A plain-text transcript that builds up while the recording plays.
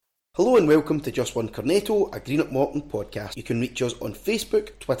Hello and welcome to Just One Cornetto, a Green Up Morton podcast. You can reach us on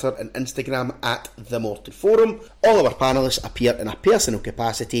Facebook, Twitter and Instagram at The Morton Forum. All of our panellists appear in a personal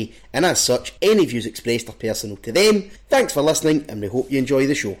capacity, and as such, any views expressed are personal to them. Thanks for listening, and we hope you enjoy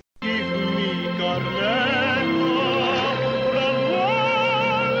the show.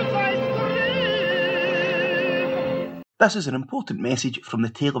 This is an important message from the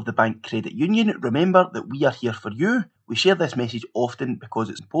Tail of the Bank Credit Union. Remember that we are here for you. We share this message often because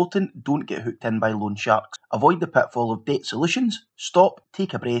it's important. Don't get hooked in by loan sharks. Avoid the pitfall of debt solutions. Stop,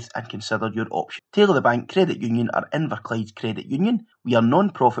 take a breath and consider your options. Tail of the Bank Credit Union are Inverclyde's credit union. We are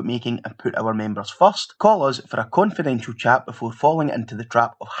non-profit making and put our members first. Call us for a confidential chat before falling into the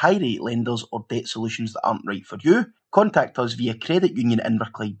trap of high-rate lenders or debt solutions that aren't right for you. Contact us via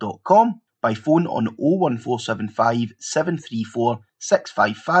creditunioninverclyde.com. by phone on 01475 734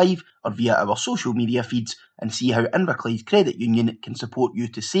 655 or via our social media feeds and see how Inverclyde's Credit Union can support you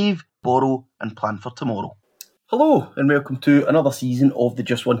to save, borrow and plan for tomorrow. Hello and welcome to another season of the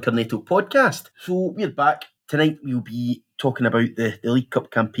Just One Cornetto podcast. So we're back. Tonight we'll be talking about the League Cup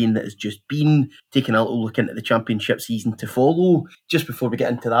campaign that has just been, taking a little look into the Championship season to follow. Just before we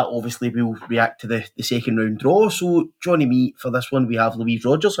get into that, obviously we'll react to the second round draw. So joining me for this one we have Louise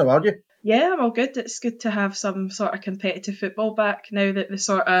Rogers. How are you? Yeah, I'm all good. It's good to have some sort of competitive football back now that the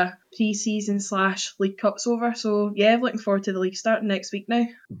sort of pre-season / League Cup's over. So yeah, looking forward to the league starting next week now.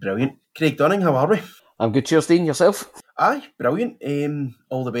 Brilliant. Craig Dunning, how are we? I'm good, cheers, Dean. Yourself? Aye, brilliant.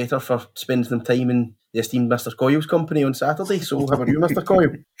 All the better for spending some time in the esteemed Mr. Coyle's company on Saturday. So how are you, Mr.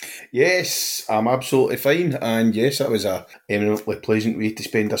 Coyle? Yes, I'm absolutely fine. And yes, it was a eminently pleasant way to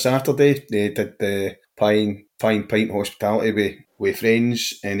spend a Saturday. They did the fine pint hospitality with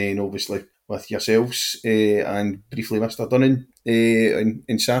friends, and then obviously with yourselves and briefly Mr. Dunning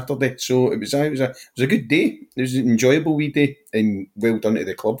on Saturday. So it was a good day. It was an enjoyable wee day, and well done to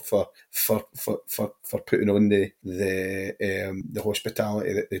the club for putting on the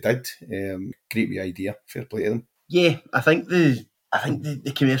hospitality that they did. Great wee idea. Fair play to them. Yeah, I think the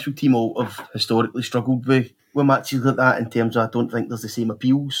commercial team have historically struggled with matches like that in terms of I don't think there's the same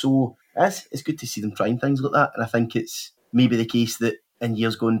appeal. So it's good to see them trying things like that, and I think it's maybe the case that in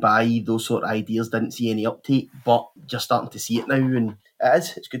years gone by those sort of ideas didn't see any uptake, but just starting to see it now, and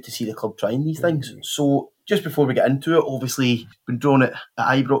it's good to see the club trying these things. So just before we get into it, obviously been drawn at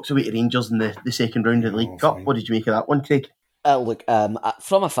Ibrox away to Rangers in the second round of the League Cup. What did you make of that one, Craig? Look,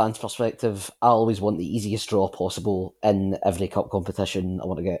 from a fan's perspective, I always want the easiest draw possible in every cup competition. I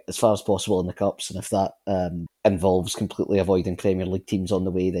want to get as far as possible in the cups, and if that involves completely avoiding Premier League teams on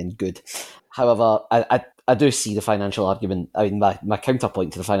the way, then good. However, I do see the financial argument. I mean, my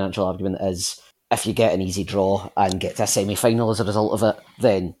counterpoint to the financial argument is if you get an easy draw and get to a semi-final as a result of it,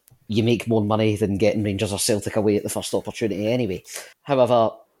 then you make more money than getting Rangers or Celtic away at the first opportunity anyway.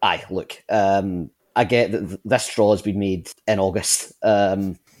 However, I get that this draw has been made in August.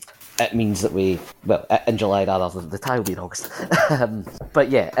 It means that in July rather, the tie will be in August. But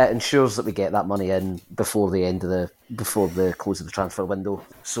yeah, it ensures that we get that money in before the close of the transfer window.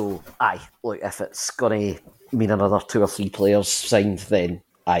 So if it's going to mean another 2 or 3 players signed, then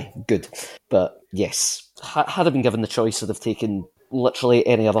good. But yes, had I been given the choice, I'd have taken literally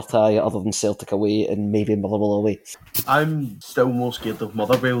any other tie other than Celtic away and maybe Motherwell away. I'm still more scared of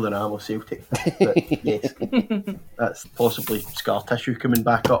Motherwell than I am of Celtic. But yes, that's possibly scar tissue coming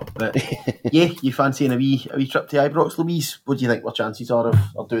back up. But yeah, you fancying a wee trip to Ibrox, Louise? What do you think our chances are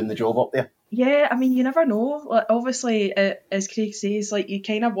of doing the job up there? Yeah, I mean, you never know. Like, obviously, as Craig says, like you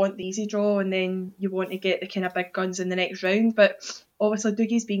kind of want the easy draw and then you want to get the kind of big guns in the next round. But obviously,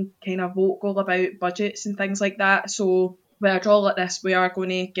 Doogie's been kind of vocal about budgets and things like that. So with a draw like this, we are going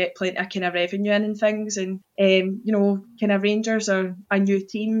to get plenty of kind of revenue in and things. And, kind of Rangers are a new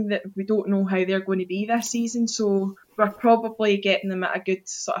team that we don't know how they're going to be this season. So we're probably getting them at a good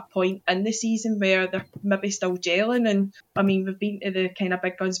sort of point in the season where they're maybe still gelling. And, I mean, we've been to the kind of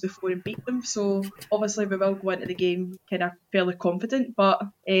big guns before and beat them. So obviously we will go into the game kind of fairly confident. But,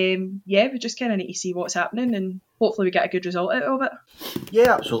 we just kind of need to see what's happening and hopefully we get a good result out of it.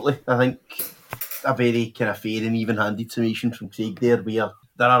 Yeah, absolutely. I think a very kind of fair and even-handed summation from Craig there, where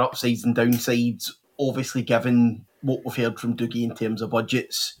there are upsides and downsides. Obviously, given what we've heard from Dougie in terms of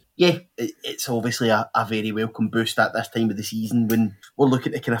budgets, yeah, it's obviously a very welcome boost at this time of the season when we're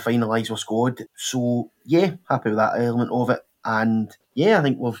looking to kind of finalise our squad. So, yeah, happy with that element of it. And yeah, I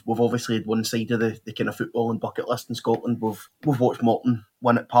think we've obviously had one side of the kind of football and bucket list in Scotland. We've watched Morton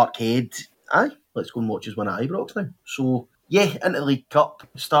win at Parkhead. Let's go and watch us win at Ibrox now. So Yeah, into the League Cup,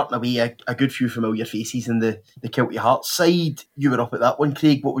 starting away a good few familiar faces in the Kelty Hearts side. You were up at that one,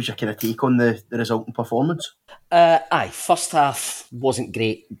 Craig. What was your kind of take on the resulting performance? First half wasn't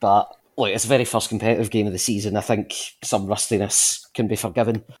great, but look, it's the very first competitive game of the season. I think some rustiness can be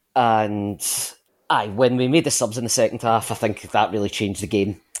forgiven. And when we made the subs in the second half, I think that really changed the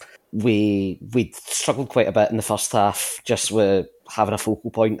game. We struggled quite a bit in the first half, just with having a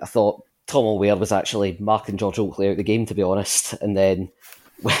focal point. I thought Tom O'Ware was actually marking George Oakley out of the game, to be honest. And then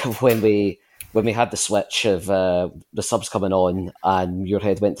when we had the switch of the subs coming on and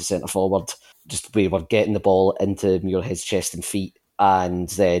Muirhead went to centre forward, just we were getting the ball into Muirhead's chest and feet. And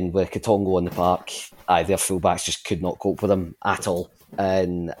then with Katongo on the park, their fullbacks just could not cope with him at all.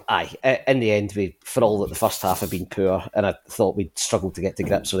 And in the end, for all that the first half had been poor, and I thought we'd struggled to get to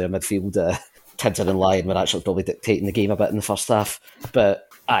grips with their midfield, Tidser and Lyon were actually probably dictating the game a bit in the first half. But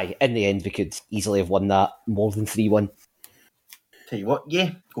in the end, we could easily have won that more than 3-1. Tell you what,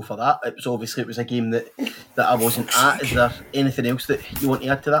 yeah, go for that. It was a game that I wasn't at. Is there anything else that you want to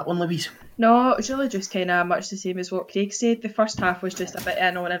add to that one, Louise? No, it was really just kind of much the same as what Craig said. The first half was just a bit of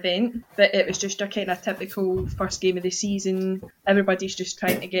a non-event, but it was just a kind of typical first game of the season. Everybody's just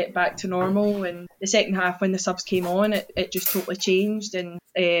trying to get back to normal, and the second half, when the subs came on, it just totally changed, and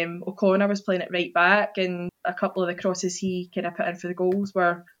O'Connor was playing it right back, and a couple of the crosses he kind of put in for the goals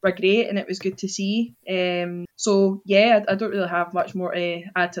were great, and it was good to see. So yeah, I don't really have much more to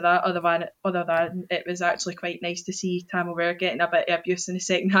add to that other than it was actually quite nice to see Tam O'Ware getting a bit of abuse in the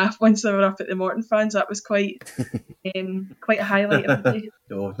second half once they were up at the Morton fans. That was quite a highlight of the day.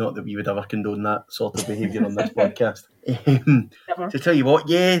 No, not that we would ever condone that sort of behaviour on this podcast. Never. To tell you what,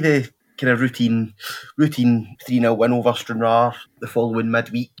 yeah, the kind of routine 3-0 win over Stranraer the following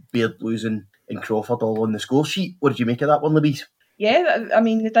midweek, Baird losing and Crawford all on the score sheet. What did you make of that one, Louise? Yeah, I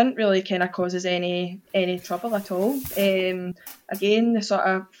mean, it didn't really kind of cause us any trouble at all. Again, the sort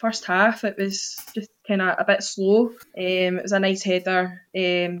of first half, it was just kind of a bit slow. It was a nice header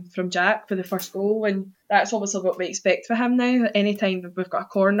from Jack for the first goal, and that's obviously what we expect for him now. Anytime we've got a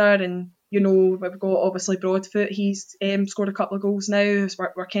corner, and we've got obviously Broadfoot, he's scored a couple of goals now. So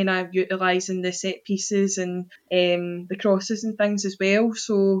we're kind of utilising the set pieces and the crosses and things as well.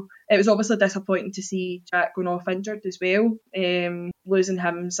 So it was obviously disappointing to see Jack going off injured as well. Losing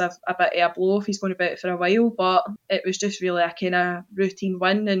him's a bit of a blow if he's going to be out for a while, but it was just really a kind of routine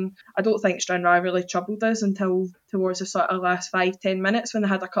win, and I don't think Stranraer really troubled us until towards the sort of last 5-10 minutes when they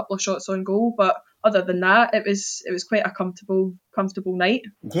had a couple of shots on goal. But other than that, it was quite a comfortable night.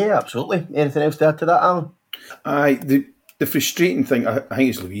 Yeah, absolutely. Anything else to add to that, Alan? The frustrating thing, I think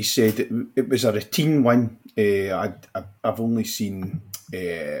as Louise said, it was a routine win. I've only seen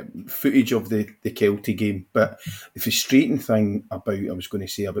footage of the Kelty game, but the frustrating thing about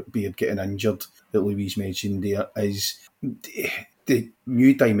Baird getting injured that Louise mentioned there is the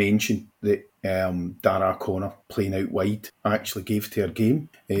new dimension that Dara O'Connor playing out wide actually gave to her game.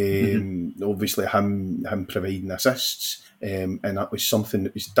 Obviously him providing assists, and that was something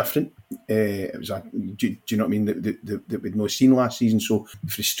that was different. It was do you know what I mean, that we'd not seen last season. So the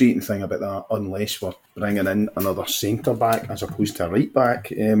frustrating thing about that, unless we're bringing in another centre back as opposed to a right back,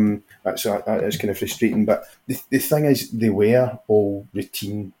 that is kind of frustrating. But the thing is, they were all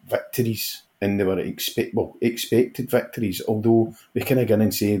routine victories, and they were expected victories, although we kind of go in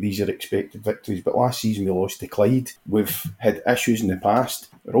and say these are expected victories. But last season we lost to Clyde. We've had issues in the past.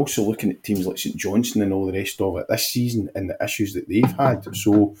 We're also looking at teams like St Johnstone and all the rest of it this season and the issues that they've had.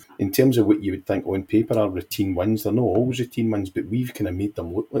 So in terms of what you would think on paper are routine wins, they're not always routine wins, but we've kind of made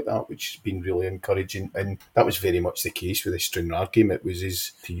them look like that, which has been really encouraging. And that was very much the case with the Stranraer game. It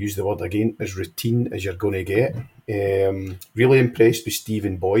was, to use the word again, as routine as you're going to get. Really impressed with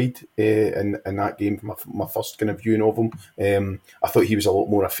Stephen Boyd in that game. My first kind of viewing of him, I thought he was a lot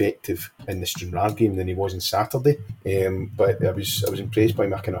more effective in the Stranraer game than he was on Saturday. But I was impressed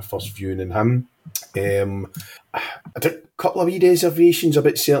by my kind of first viewing in him. I did a couple of wee reservations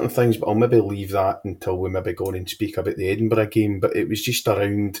about certain things, but I'll maybe leave that until we maybe go on and speak about the Edinburgh game. But it was just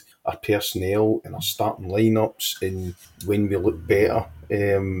around our personnel and our starting lineups and when we look better.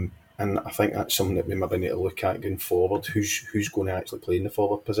 And I think that's something that we maybe need to look at going forward. Who's going to actually play in the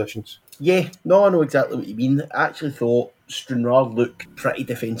forward positions? Yeah, no, I know exactly what you mean. I actually thought Stranraer looked pretty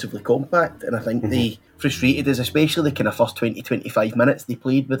defensively compact, and I think they frustrated us, especially the kind of first 20-25 minutes. They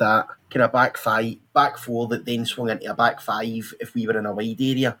played with that kind of back four that then swung into a back five if we were in a wide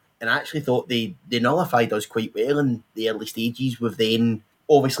area. And I actually thought they nullified us quite well in the early stages. With then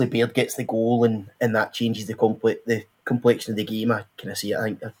obviously Baird gets the goal, and that changes the complexion of the game. I kind of see it. I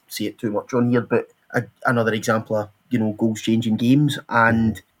think I see it too much on here, but another example of goals changing games.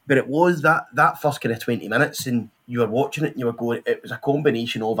 But it was that first kind of 20 minutes, and you were watching it and you were going, it was a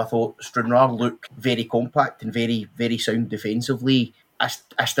combination of, I thought Stranraer looked very compact and very, very sound defensively.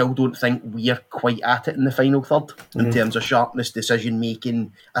 I still don't think we're quite at it in the final third in terms of sharpness, decision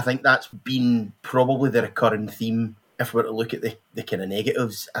making. I think that's been probably the recurring theme. If we're to look at the kind of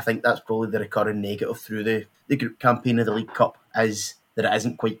negatives, I think that's probably the recurring negative through the group campaign of the League Cup, is that it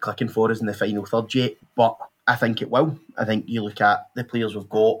isn't quite clicking for us in the final third yet. But I think it will. I think you look at the players we've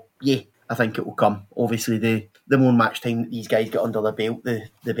got, I think it will come. Obviously, the more match time that these guys get under their belt, the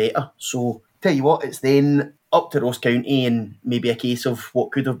better. So, tell you what, it's then up to Ross County and maybe a case of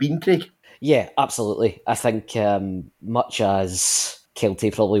what could have been, Craig. Yeah, absolutely. I think much as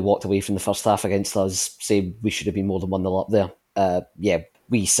Kelty probably walked away from the first half against us, saying we should have been more than 1-0 up there,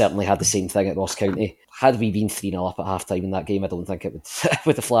 we certainly had the same thing at Ross County. Had we been 3-0 up at half-time in that game, I don't think it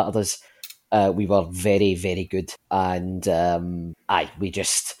would have flattered us. We were very, very good, and we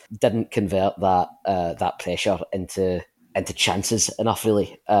just didn't convert that pressure into chances enough.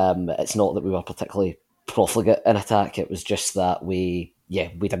 Really, it's not that we were particularly profligate in attack. It was just that we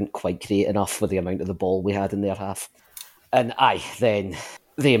didn't quite create enough with the amount of the ball we had in their half. And then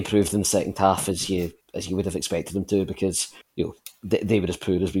they improved in the second half as you would have expected them to, because they were as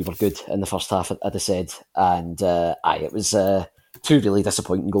poor as we were good in the first half, I'd have said. And it was two really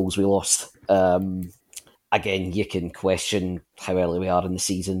disappointing goals we lost. Again, you can question how early we are in the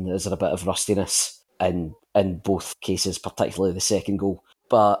season. Is there a bit of rustiness in both cases, particularly the second goal?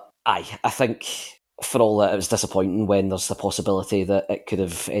 But I think for all that, it was disappointing when there's the possibility that it could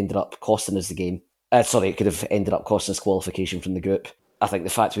have ended up costing us the game. It could have ended up costing us qualification from the group. I think the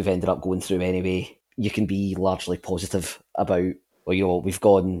fact we've ended up going through anyway, you can be largely positive about, we've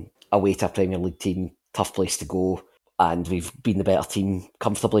gone away to a Premier League team, tough place to go, and we've been the better team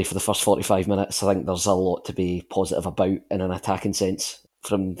comfortably for the first 45 minutes. I think there's a lot to be positive about in an attacking sense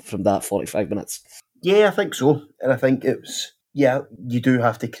from that 45 minutes. Yeah, I think so. And I think you do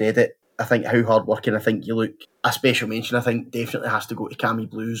have to credit, I think, how hard working. I think you look, a special mention, I think, definitely has to go to Cammy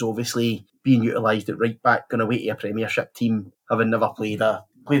Blues, obviously being utilised at right back, going away to a Premiership team, having never played at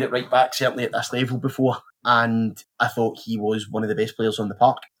right back, certainly at this level before. And I thought he was one of the best players on the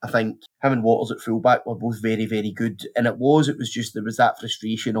park. I think him and Waters at fullback were both very, very good. And there was that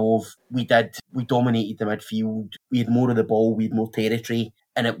frustration of we dominated the midfield, we had more of the ball, we had more territory.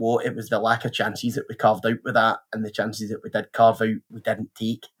 And it was the lack of chances that we carved out with that, and the chances that we did carve out, we didn't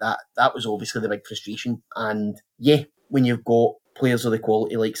take. That was obviously the big frustration. And when you've got players of the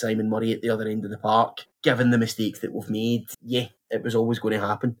quality like Simon Murray at the other end of the park, given the mistakes that we've made, it was always going to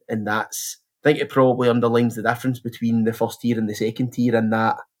happen. And I think it probably underlines the difference between the first tier and the second tier, in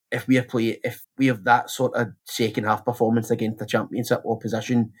that if we have that sort of second half performance against a championship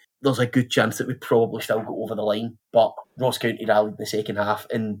opposition, there's a good chance that we probably still go over the line. But Ross County rallied in the second half,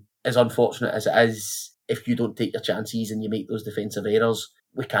 and as unfortunate as it is, if you don't take your chances and you make those defensive errors,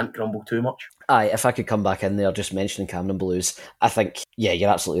 we can't grumble too much. If I could come back in there just mentioning Cameron Blues, I think, you're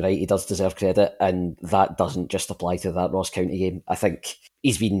absolutely right, he does deserve credit, and that doesn't just apply to that Ross County game. I think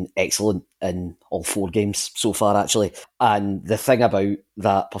he's been excellent in all 4 games so far, actually. And the thing about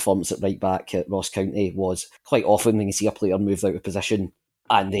that performance at right back at Ross County was, quite often when you see a player move out of position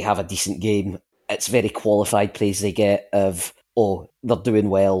and they have a decent game, it's very qualified praise they get of, they're doing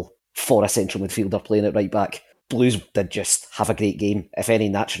well for a central midfielder playing at right back. Blues did just have a great game. If any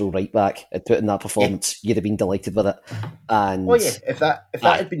natural right back had put in that performance, you'd have been delighted with it. And if that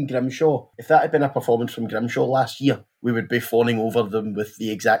had been Grimshaw, if that had been a performance from Grimshaw last year, we would be fawning over them with the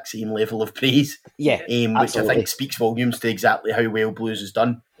exact same level of praise. Yeah, which I think speaks volumes to exactly how well Blues has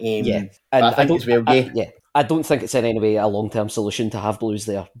done. And I think I don't think it's in any way a long-term solution to have Blues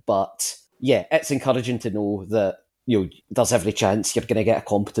there, but it's encouraging to know that there's every chance you're going to get a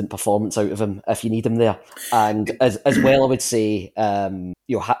competent performance out of him if you need him there. And as well, I would say,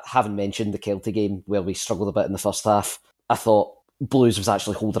 having mentioned the Kelty game where we struggled a bit in the first half, I thought Blues was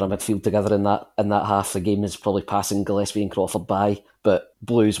actually holding our midfield together in that half. The game is probably passing Gillespie and Crawford by, but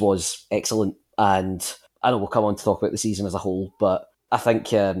Blues was excellent. And I know we'll come on to talk about the season as a whole, but I think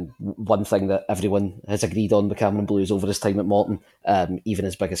one thing that everyone has agreed on with Cameron Blues over his time at Morton, even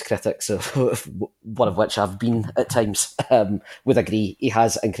his biggest critics, one of which I've been at times, would agree he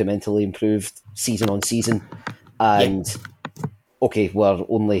has incrementally improved season on season. And we're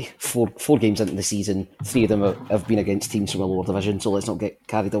only four games into the season. 3 of them have been against teams from a lower division, so let's not get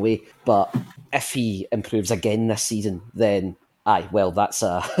carried away. But if he improves again this season, then that's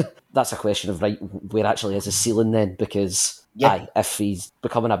a question of where actually is his ceiling then, because if he's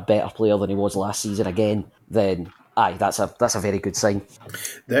becoming a better player than he was last season again, then Aye, that's a very good sign.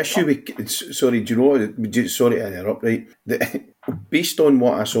 The issue with, sorry, do you know what? Sorry to interrupt, right? Based on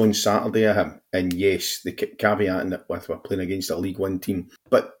what I saw on Saturday of him, and yes, the caveat that with we're playing against a League One team,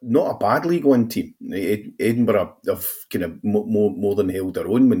 but not a bad League One team. Edinburgh have kind of more than held their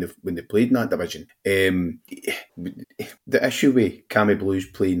own when they played in that division. The issue with Cammy Blues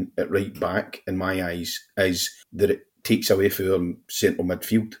playing at right back, in my eyes, is that it takes away from central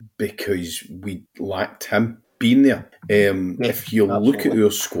midfield because we lacked him being there. If you look at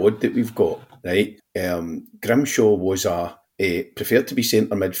our squad that we've got, right, Grimshaw was preferred to be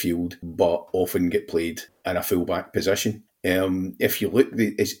centre midfield, but often get played in a full back position. If you look,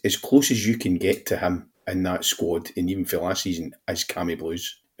 as close as you can get to him in that squad, and even for last season, is Cammy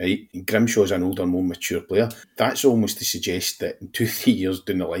Blues. Right, Grimshaw's an older, more mature player. That's almost to suggest that in 2-3 years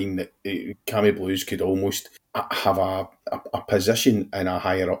down the line, that Cammy Blues could almost have a position in a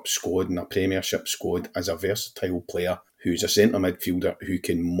higher up squad, in a Premiership squad, as a versatile player who's a centre midfielder who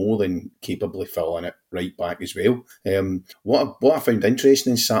can more than capably fill in at right back as well. What I found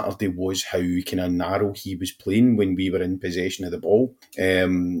interesting on Saturday was how kind of narrow he was playing when we were in possession of the ball.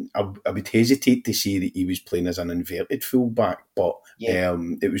 I would hesitate to say that he was playing as an inverted full back, but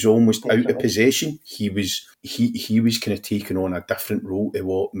it was almost out of possession. He was kind of taking on a different role to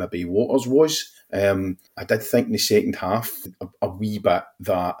what maybe Waters was. I did think in the second half a wee bit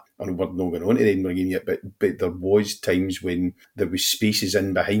that, I know we're not going on to the Edinburgh game yet, but there was times when there was spaces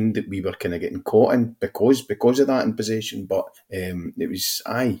in behind that we were kind of getting caught in because of that in possession. But it was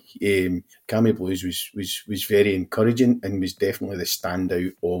Cammy Blues was very encouraging and was definitely the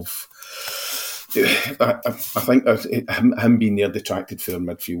standout of. I think him being there detracted for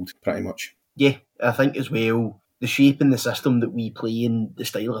midfield pretty much. Yeah, I think as well, the shape and the system that we play and the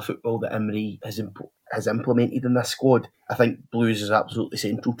style of football that Emery has implemented in this squad, I think Blues is absolutely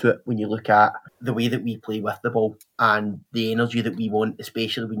central to it when you look at the way that we play with the ball and the energy that we want,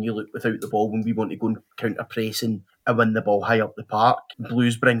 especially when you look without the ball, when we want to go and counter press and win the ball high up the park.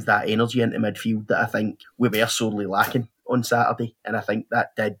 Blues brings that energy into midfield that I think we were sorely lacking on Saturday, and I think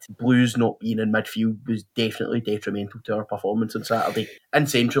that did. Blues not being in midfield was definitely detrimental to our performance on Saturday. In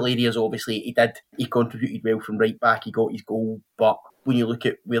central areas, obviously, he contributed well from right back, he got his goal, but when you look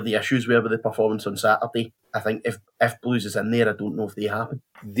at where the issues were with the performance on Saturday, I think if Blues is in there, I don't know if they happen.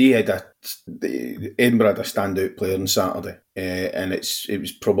 Edinburgh had a standout player on Saturday, and it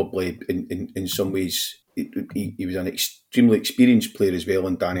was probably in some ways he was an extremely experienced player as well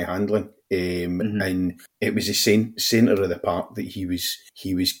in Danny Handling. And it was the centre of the park that he was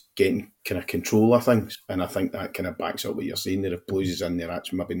getting kind of control of things, and I think that kind of backs up what you're saying there. If Blues is in there,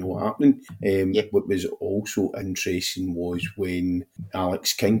 that's maybe not happening. What was also interesting was when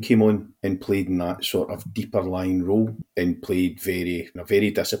Alex King came on and played in that sort of deeper line role and played in a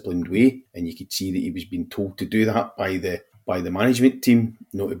very disciplined way, and you could see that he was being told to do that by the management team,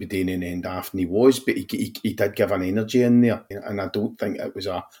 not to be doing any end after he was, but he did give an energy in there, and I don't think it was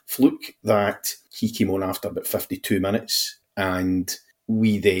a fluke that he came on after about 52 minutes, and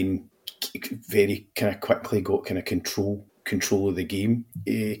we then very kind of quickly got kind of control of the game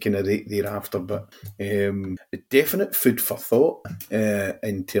kind of thereafter. But definite food for thought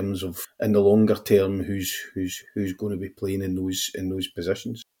in terms of in the longer term who's going to be playing in those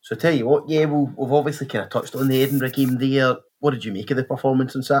positions. So tell you what, we've obviously kind of touched on the Edinburgh game there. What did you make of the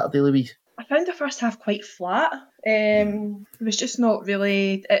performance on Saturday, Louise? I found the first half quite flat. It was just not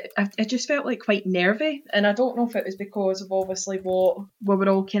really. It just felt like quite nervy, and I don't know if it was because of obviously what we were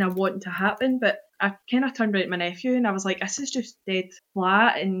all kind of wanting to happen, but I kind of turned around to my nephew and I was like, this is just dead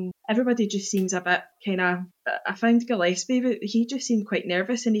flat, and everybody just seems a bit kind of. I found Gillespie, but he just seemed quite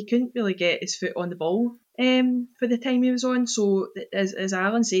nervous and he couldn't really get his foot on the ball for the time he was on. So as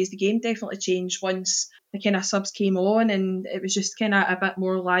Alan says, the game definitely changed once the kind of subs came on, and it was just kind of a bit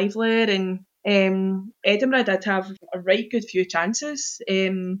more lively. And Edinburgh did have a right good few chances.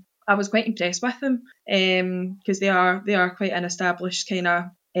 I was quite impressed with them because they are quite an established kind of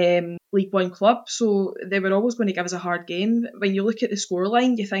League One club, so they were always going to give us a hard game. When you look at the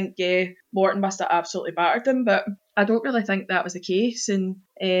scoreline, you think Morton must have absolutely battered them, but I don't really think that was the case. And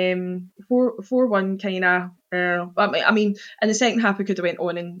 4-1 kind of. I mean, in the second half we could have went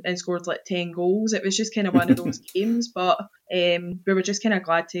on and scored like 10 goals. It was just kind of one of those games, but we were just kind of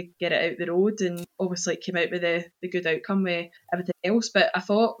glad to get it out the road, and obviously it came out with the good outcome with everything else. But I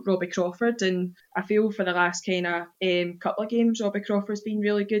thought Robbie Crawford, and I feel for the last kind of couple of games, Robbie Crawford's been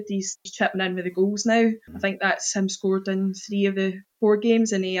really good. He's chipping in with the goals now. I think that's him scored in 3 of the 4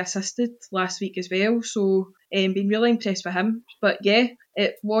 games, and he assisted last week as well. So been really impressed with him. But yeah,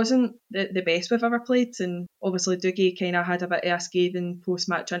 it wasn't the best we've ever played, and obviously Dougie kind of had a bit of a scathing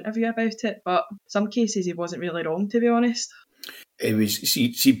post-match interview about it, but some cases he wasn't really wrong, to be honest. It was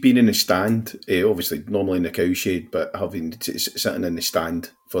see being in the stand, obviously normally in the cowshed, but having sitting in the stand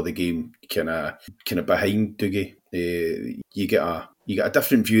for the game, kind of behind Dougie, you get a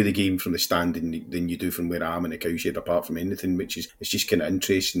different view of the game from the stand than you do from where I am in the cowshed. Apart from anything, which is it's just kind of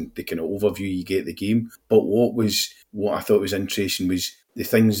interesting the kind of overview you get of the game. But what I thought was interesting was the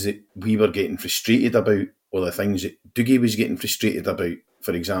things that we were getting frustrated about, or the things that Dougie was getting frustrated about.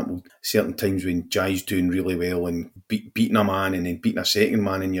 For example, certain times when Jai's doing really well and beating a man and then beating a second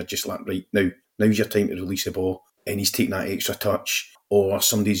man, and you're just like, right, now's your time to release the ball, and he's taking that extra touch, or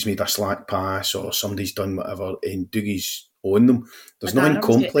somebody's made a slack pass, or somebody's done whatever, and Dougie's on them. There's nothing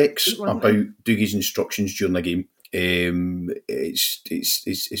complex about Dougie's instructions during the game. It's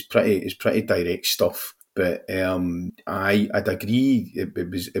pretty direct stuff. But I'd agree.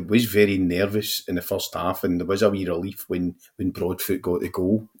 It was very nervous in the first half, and there was a wee relief when Broadfoot got the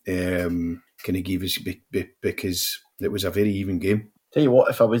goal. Kind of gave us because it was a very even game. Tell you what,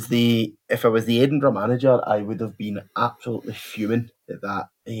 if I was the Edinburgh manager, I would have been absolutely fuming at that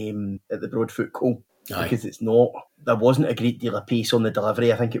at the Broadfoot goal. Aye. Because there wasn't a great deal of pace on the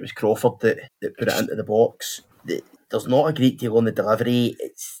delivery. I think it was Crawford that put it into the box. There's not a great deal on the delivery.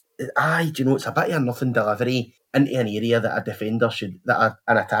 It's a bit of a nothing delivery into an area that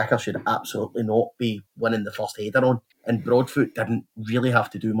an attacker should absolutely not be winning the first header on. And Broadfoot didn't really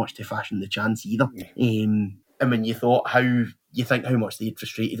have to do much to fashion the chance either. And when you think how much they'd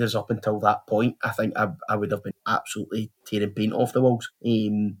frustrated us up until that point, I think I would have been absolutely tearing paint off the walls.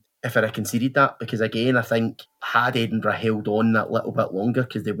 If I'd conceded that, because again, I think had Edinburgh held on that little bit longer,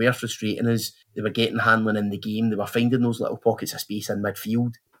 because they were frustrating us, they were getting handling in the game, they were finding those little pockets of space in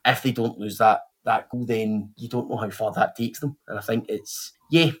midfield. If they don't lose that goal, then you don't know how far that takes them. And I think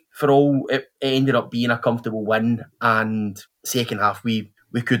for all, it ended up being a comfortable win, and second half we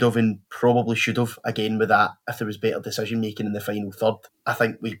could have and probably should have, again with that, if there was better decision making in the final third. I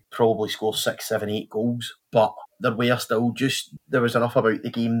think we probably scored 6, 7, 8 goals, but there was enough about the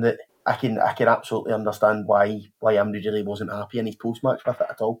game that I can absolutely understand why Amry really wasn't happy in his post-match with it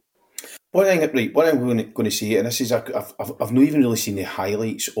at all. What I'm going to say, and this is I've not even really seen the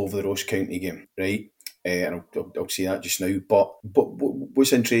highlights of the Ross County game, right? And I'll say that just now. But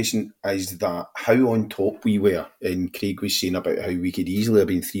what's interesting is that how on top we were, and Craig was saying about how we could easily have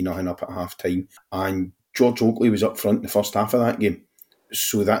been 3-0 up at half time, and George Oakley was up front in the first half of that game.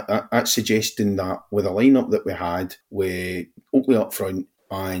 So that's suggesting that with the lineup that we had, with Oakley up front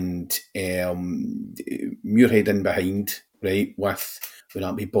and Muirhead in behind, right, with would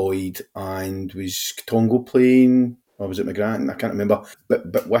that be Boyd, and was Tongo playing, or was it McGrath? I can't remember.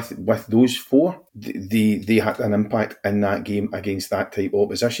 But with those four, they had an impact in that game against that type of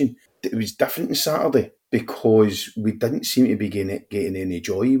opposition. It was different on Saturday because we didn't seem to be getting any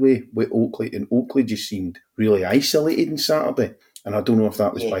joy with Oakley, and Oakley just seemed really isolated on Saturday. And I don't know if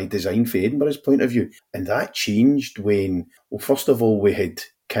that was by design for Edinburgh's point of view. And that changed when, first of all, we had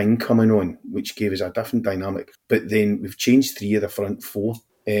King coming on, which gave us a different dynamic. But then we've changed 3 of the front 4.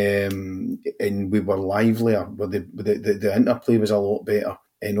 And we were livelier. The interplay was a lot better.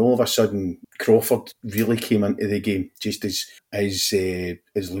 And all of a sudden, Crawford really came into the game, just as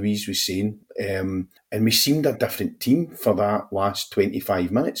Louise was saying. And we seemed a different team for that last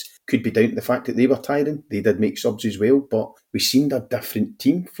 25 minutes. Could be down to the fact that they were tiring. They did make subs as well, but we seemed a different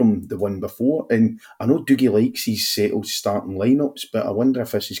team from the one before. And I know Dougie likes his settled starting lineups, but I wonder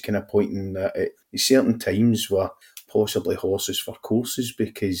if this is kind of pointing that at certain times were possibly horses for courses,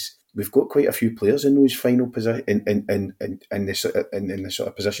 because we've got quite a few players in those final positions, in the sort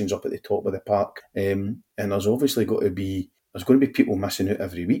of positions up at the top of the park, and there's obviously going to be people missing out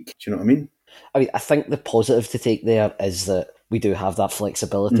every week. Do you know what I mean? I think the positive to take there is that we do have that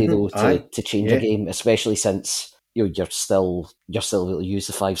flexibility though to change a game, especially since you're still able to use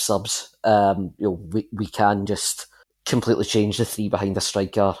the 5 subs. We can just completely change the 3 behind a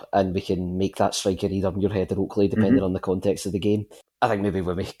striker, and we can make that striker either Muirhead or Oakley, depending on the context of the game. I think maybe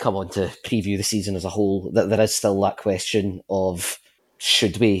when we come on to preview the season as a whole, that there is still that question of,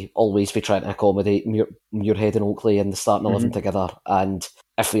 should we always be trying to accommodate Muirhead and Oakley in the starting 11 together? And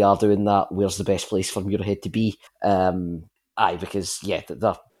if we are doing that, where's the best place for Muirhead to be? Because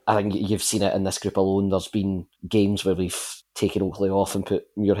I think you've seen it in this group alone. There's been games where we've taken Oakley off and put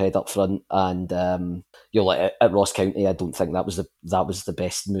Muirhead up front, and at Ross County, I don't think that was the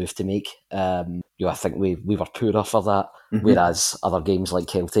best move to make. I think we were poorer for that, whereas other games like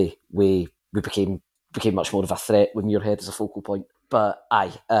Kelty, we became much more of a threat with Muirhead as a focal point. But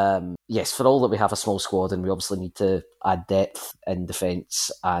yes, for all that we have a small squad and we obviously need to add depth in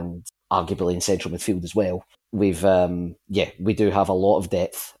defence and arguably in central midfield as well, we do have a lot of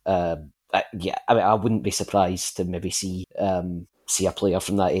depth. I wouldn't be surprised to maybe see a player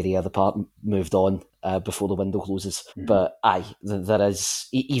from that area of the park moved on before the window closes. Mm-hmm. But there is,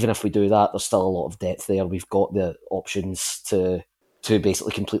 even if we do that, there's still a lot of depth there. We've got the options to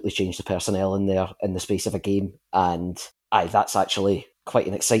basically completely change the personnel in there in the space of a game, and that's actually quite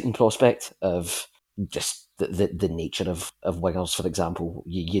an exciting prospect of just the nature of wingers, for example.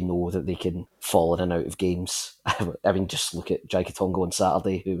 You know that they can fall in and out of games. I mean, just look at Jai Katongo on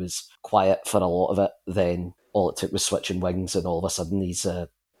Saturday, who was quiet for a lot of it. Then all it took was switching wings, and all of a sudden he's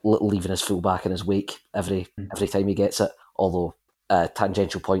leaving his fullback in his wake every time he gets it. Although,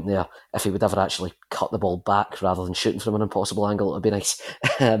 tangential point there, if he would ever actually cut the ball back rather than shooting from an impossible angle, it would be nice.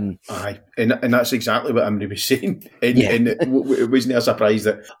 Aye, and that's exactly what Emery was saying. And it wasn't a surprise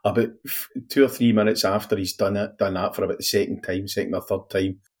that about 2 or 3 minutes after he's done that for about the second or third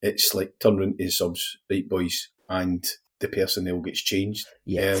time, it's like, turn round to the subs, right boys, and the personnel gets changed.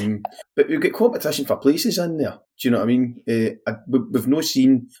 Yeah. But we've got competition for places in there. Do you know what I mean? We've not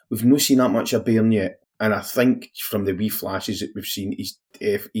seen that much of Bayern yet. And I think from the wee flashes that we've seen, he's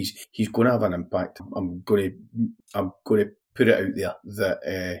going to have an impact. I'm going to put it out there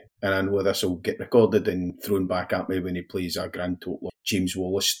that, and I know this will get recorded and thrown back at me when he plays a grand total of James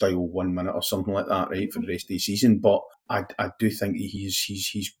Wallace style 1 minute or something like that, right, for the rest of the season. But I do think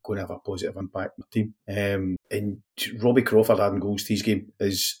he's going to have a positive impact on the team. And Robbie Crawford adding goals to his game,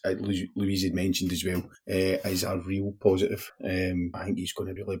 as Louise had mentioned as well, is a real positive. I think he's going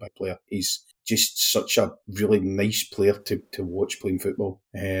to be a really big player. He's just such a really nice player to watch playing football.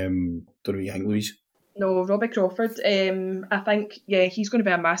 Don't know what you think, Louise? No, Robbie Crawford, I think, he's going to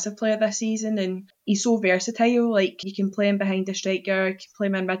be a massive player this season, and he's so versatile. Like, you can play him behind the striker, you can play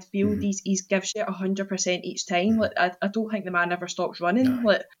him in midfield. Mm-hmm. He gives you 100% each time. Like, I don't think the man ever stops running. No.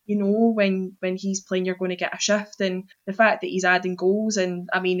 Like, you know, when he's playing, you're going to get a shift, and the fact that he's adding goals, and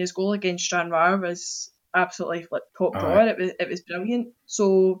I mean, his goal against Stranraer was absolutely like top drawer. It was brilliant.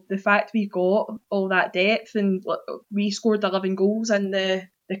 So the fact we've got all that depth, and we scored 11 goals in the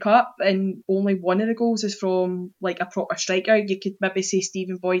cup, and only one of the goals is from like a proper striker. You could maybe say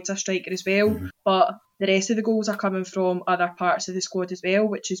Stephen Boyd's a striker as well, but the rest of the goals are coming from other parts of the squad as well,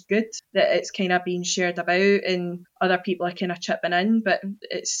 which is good that it's kind of being shared about and other people are kind of chipping in. But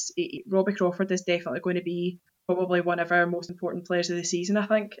Robbie Crawford is definitely going to be probably one of our most important players of the season, I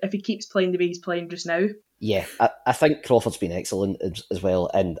think, if he keeps playing the way he's playing just now. Yeah, I think Crawford's been excellent as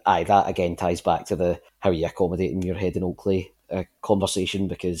well, and that again ties back to the how you accommodate Muirhead and Oakley conversation,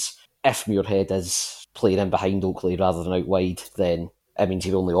 because if Muirhead is playing in behind Oakley rather than out wide, then it means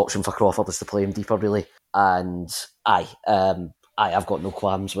your only option for Crawford is to play him deeper, really. And I've got no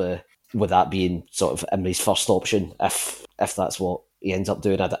qualms with that being sort of Emery's first option if that's what he ends up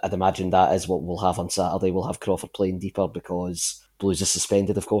doing. I'd imagine that is what we'll have on Saturday. We'll have Crawford playing deeper because Blues is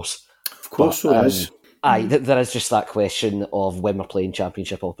suspended, of course. Of course, so it is. There is just that question of when we're playing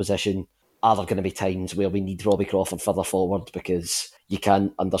championship opposition, are there going to be times where we need Robbie Crawford further forward, because you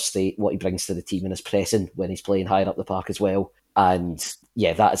can't understate what he brings to the team in his pressing when he's playing higher up the park as well. And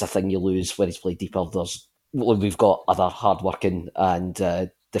yeah, that is a thing you lose when he's played deeper. We've got other hard-working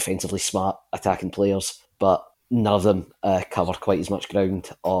and defensively smart attacking players, but none of them cover quite as much ground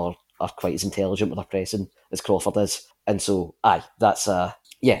or are quite as intelligent with their pressing as Crawford is. And so, that's a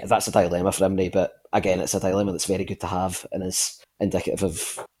dilemma for Emery, but again, it's a dilemma that's very good to have and is indicative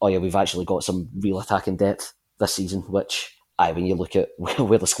of, we've actually got some real attacking depth this season, which, when you look at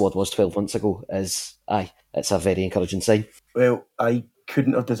where the squad was 12 months ago, it's a very encouraging sign. Well, I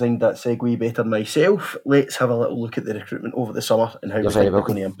couldn't have designed that segue better myself. Let's have a little look at the recruitment over the summer and how we think they're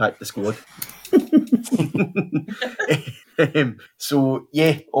going to impact the squad. So,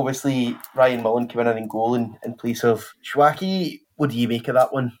 obviously Ryan Mullen came in goal in place of Schwacke. What do you make of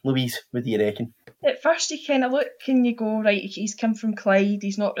that one, Louise? What do you reckon? At first you kind of look and you go, right, he's come from Clyde,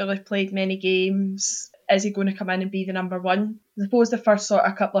 he's not really played many games. Is he going to come in and be the number one? I suppose the first sort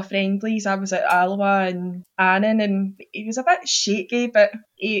of couple of friendlies, I was at Alloa and Annan, and he was a bit shaky, but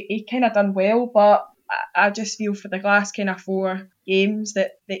he kind of done well. But I just feel for the last kind of 4 games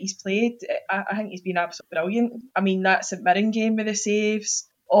that he's played, I think he's been absolutely brilliant. I mean, that St Mirren game with the saves,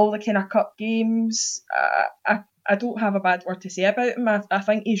 all the kind of cup games, I don't have a bad word to say about him. I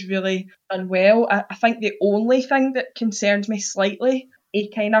think he's really done well. I think the only thing that concerns me slightly, he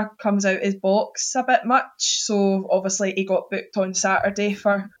kind of comes out his box a bit much. So obviously he got booked on Saturday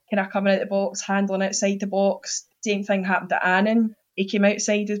for kind of coming out the box, handling outside the box. Same thing happened to Annan. he came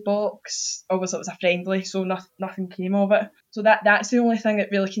outside his box. Obviously, it was a friendly, so nothing came of it. So that's the only thing that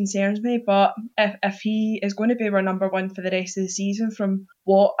really concerns me. But if he is going to be our number one for the rest of the season, from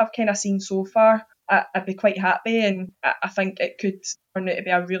what I've kind of seen so far, I'd be quite happy, and I think it could turn out to be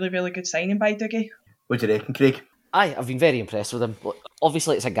a really, really good signing by Dougie. What do you reckon, Craig? I've been very impressed with him.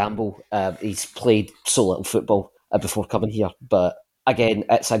 Obviously, it's a gamble. He's played so little football before coming here, but again,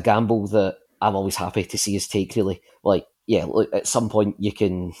 it's a gamble that I'm always happy to see us take. Really, look, at some point you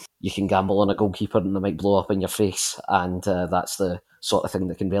can gamble on a goalkeeper and they might blow up in your face, and that's the sort of thing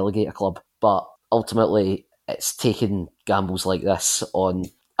that can relegate a club. But ultimately, it's taking gambles like this on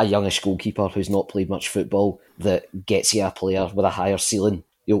a youngish goalkeeper who's not played much football that gets you a player with a higher ceiling.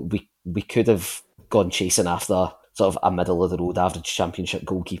 We could have gone chasing after sort of a middle of the road average championship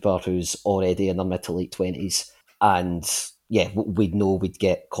goalkeeper who's already in their mid to late 20s, and we'd know we'd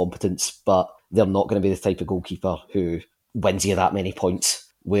get competence, but they're not going to be the type of goalkeeper who wins you that many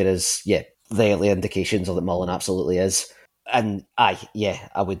points. Whereas, the early indications are that Mullen absolutely is. And I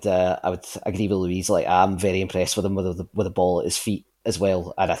would agree with Louise. Like, I'm very impressed with him with the ball at his feet as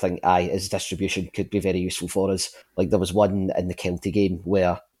well, and I think his distribution could be very useful for us. Like, there was one in the Kelty game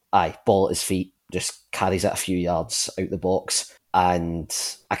where ball at his feet, just carries it a few yards out the box, and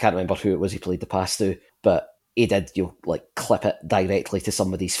I can't remember who it was he played the pass to, but he did clip it directly to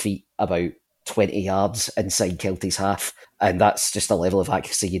somebody's feet about 20 yards inside Kelty's half, and that's just a level of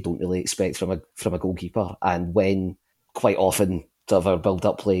accuracy you don't really expect from a goalkeeper. And when quite often sort of our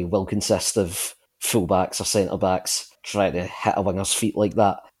build-up play will consist of full-backs or centre-backs trying to hit a winger's feet like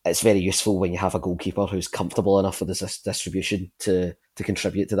that, it's very useful when you have a goalkeeper who's comfortable enough with his distribution to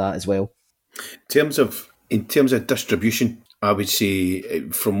contribute to that as well. In terms of distribution, I would say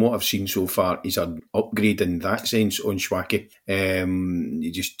from what I've seen so far, he's an upgrade in that sense on Schwacke.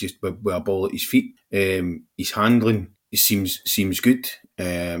 He just with a ball at his feet. His handling seems good.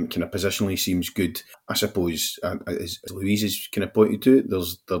 Kind of positionally seems good. I suppose, as Louise has kind of pointed to,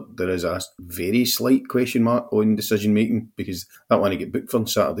 there is a very slight question mark on decision making, because that one he got booked for on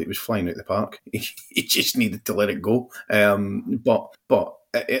Saturday, it was flying out the park. He just needed to let it go. But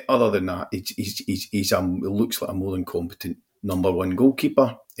other than that, he looks like a more than competent number one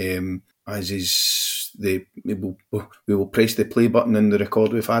goalkeeper. As is we will press the play button in the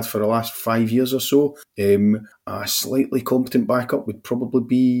record we've had for the last 5 years or so. A slightly competent backup would probably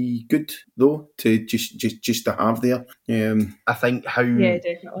be good, though, to just to have there. I think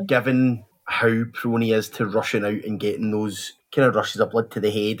definitely. Given how prone he is to rushing out and getting those kind of rushes of blood to the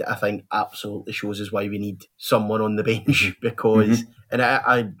head, I think absolutely shows us why we need someone on the bench, because, and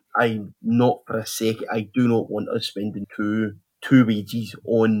I'm not for a second, I do not want us spending two wages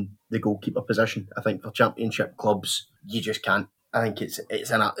on the goalkeeper position. I think for championship clubs, you just can't. I think it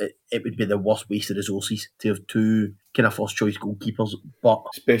would be the worst waste of resources to have two kind of first choice goalkeepers, but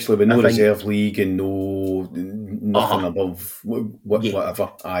especially with no reserve league and nothing above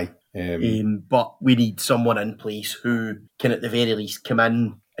whatever. But we need someone in place who can at the very least come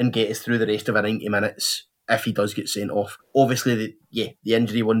in and get us through the rest of our 90 minutes if he does get sent off. Obviously, the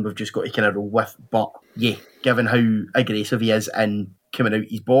injury one we've just got to kind of roll with, but given how aggressive he is in coming out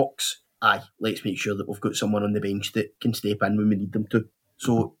his box, let's make sure that we've got someone on the bench that can step in when we need them to.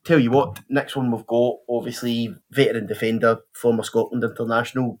 So, tell you what, next one we've got, obviously, veteran defender, former Scotland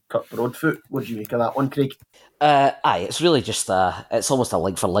international, Kurt Broadfoot. What do you make of that one, Craig? It's really just it's almost a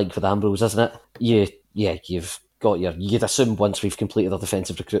like for like with Ambrose, isn't it? You'd assume once we've completed our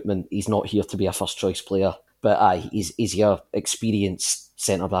defensive recruitment, he's not here to be a first choice player, but he's your experienced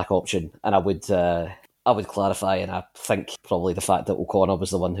centre back option, and I would clarify, and I think probably the fact that O'Connor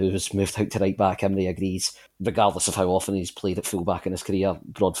was the one who was moved out to right back, Emery agrees. Regardless of how often he's played at full back in his career,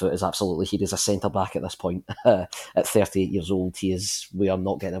 Broadfoot is absolutely here as a centre back at this point. At 38 years old, we are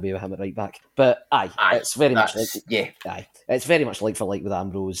not getting away with him at right back. But it's very much like for like with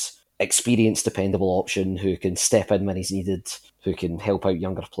Ambrose. Experienced, dependable option who can step in when he's needed, who can help out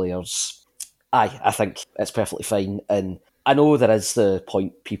younger players. I think it's perfectly fine, and I know there is the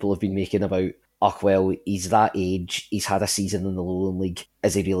point people have been making about, well, he's that age, he's had a season in the Lowland League,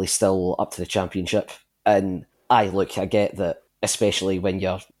 is he really still up to the Championship? And I get that, especially when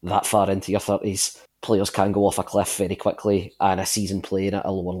you're that far into your 30s, players can go off a cliff very quickly, and a season playing at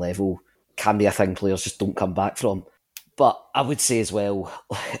a lower level can be a thing players just don't come back from. But I would say as well,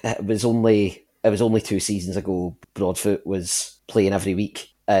 it was only 2 seasons ago Broadfoot was playing every week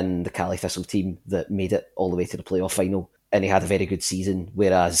in the Cali Thistle team that made it all the way to the playoff final, and he had a very good season,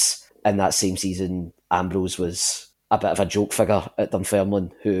 whereas in that same season Ambrose was a bit of a joke figure at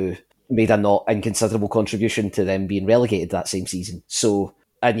Dunfermline who made a not inconsiderable contribution to them being relegated that same season. So,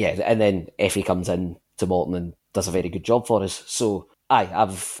 and then Effie comes in to Morton and does a very good job for us. So,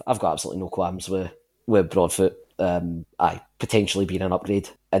 I've got absolutely no qualms with Broadfoot. Potentially being an upgrade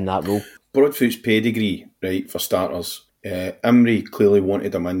in that role. Broadfoot's pedigree, right, for starters. Imrie clearly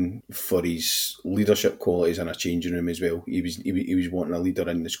wanted him in for his leadership qualities in a changing room as well. He was wanting a leader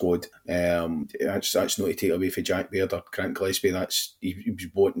in the squad. That's not to take away from Jack Baird or Grant Gillespie. He was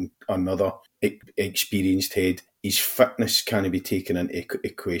wanting another experienced head. His fitness can't be taken into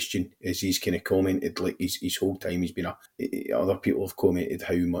question, as he's kind of commented. Like his whole time, he's been other people have commented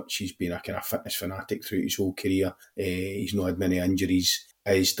how much he's been a kind of fitness fanatic throughout his whole career. He's not had many injuries.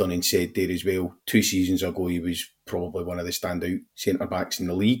 As done and said there as well, 2 seasons ago he was probably one of the standout centre-backs in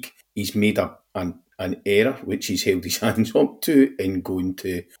the league. He's made an error, which he's held his hands up to, in going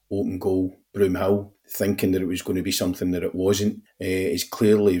to open goal Broomhill, thinking that it was going to be something that it wasn't. He's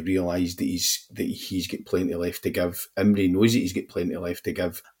clearly realised that he's got plenty left to give. Imrie knows that he's got plenty left to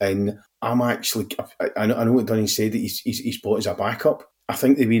give. And I know what Dunning said, that he's bought as a backup. I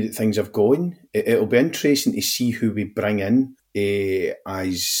think the way that things have gone, it'll be interesting to see who we bring in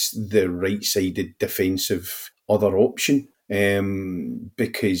as the right-sided defensive other option,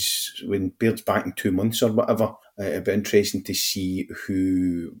 because when Baird's back in 2 months or whatever, it'll be interesting to see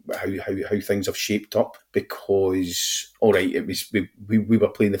how things have shaped up, because all right, it was we were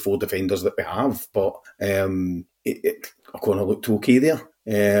playing the 4 defenders that we have, but it kind of looked okay there.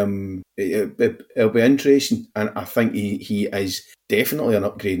 It'll be interesting, and I think he is definitely an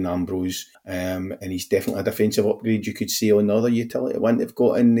upgrade in Ambrose, and he's definitely a defensive upgrade, you could say, on the other utility one they've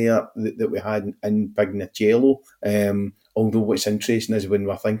got in there that we had in Big Nicello. Although what's interesting is when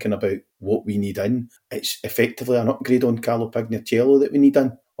we're thinking about what we need in, it's effectively an upgrade on Carlo Pignacello that we need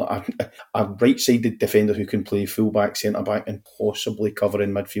in. A right-sided defender who can play full-back, centre-back, and possibly cover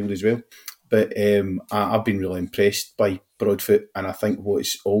in midfield as well. But I've been really impressed by Broadfoot, and I think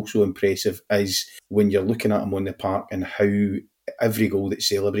what's also impressive is when you're looking at him on the park and how every goal that's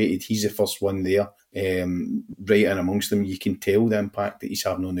celebrated, he's the first one there, right in amongst them. You can tell the impact that he's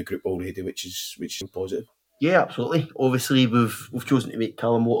having on the group already, which is positive. Yeah, absolutely. Obviously, we've chosen to make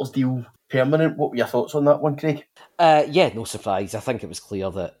Callum Waters' deal permanent. What were your thoughts on that one, Craig? No surprise. I think it was clear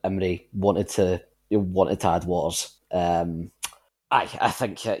that Imrie wanted to add Waters. I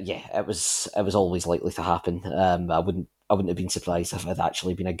think it was always likely to happen. I wouldn't have been surprised if it had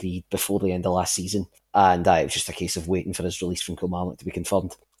actually been agreed before the end of last season, and it was just a case of waiting for his release from Kilmarnock to be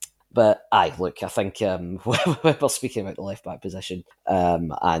confirmed. But I think we're speaking about the left back position,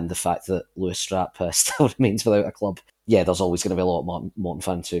 and the fact that Lewis Strapp still remains without a club. Yeah, there's always going to be a lot of Morton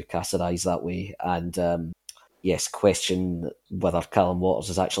fans who cast their eyes that way, and yes, question whether Callum Waters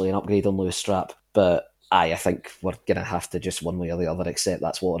is actually an upgrade on Lewis Strapp. But I think we're going to have to just one way or the other accept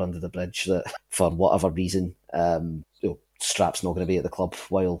that's water under the bridge, that for whatever reason, Strapp's not going to be at the club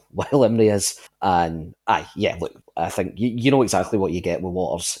while Imrie is. And I think you know exactly what you get with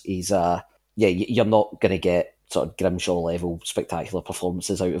Waters. He's you're not going to get sort of Grimshaw level spectacular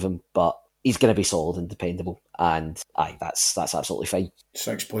performances out of him, but he's going to be solid and dependable, and that's absolutely fine.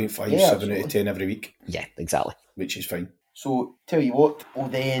 6.5, 7 absolutely. out of 10 every week. Yeah, exactly. Which is fine. So, tell you what, we'll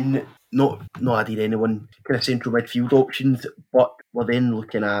then not added anyone kind of central midfield options, but we're then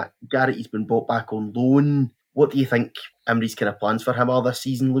looking at Garrett. He's been bought back on loan. What do you think Imrie's kind of plans for him are this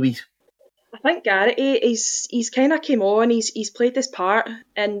season, Louise? I think Garrity, he's kind of came on. He's played his part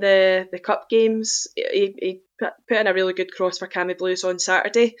in the cup games. He put in a really good cross for Cammy Blues on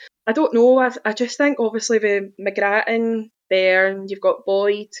Saturday. I don't know. I just think obviously with McGrattan, Byrne, you've got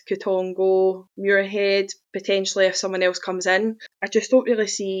Boyd, Kutongo, Muirhead, potentially if someone else comes in. I just don't really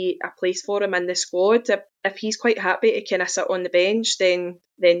see a place for him in the squad. If he's quite happy to kind of sit on the bench, then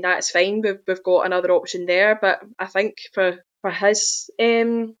that's fine. We've got another option there. But I think for his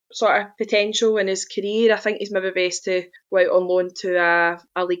sort of potential in his career, I think he's maybe best to go out on loan to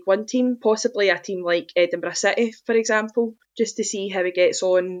a League One team, possibly a team like Edinburgh City, for example, just to see how he gets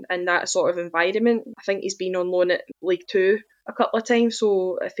on in that sort of environment. I think he's been on loan at League Two a couple of times,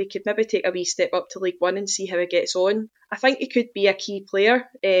 so if he could maybe take a wee step up to League One and see how he gets on, I think he could be a key player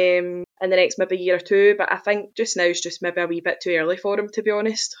in the next maybe year or two, but I think just now is just maybe a wee bit too early for him, to be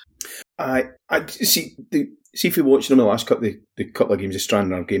honest. I see if you're watching him the last couple of games, the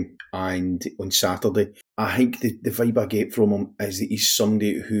Stranraer game and on Saturday, I think the vibe I get from him is that he's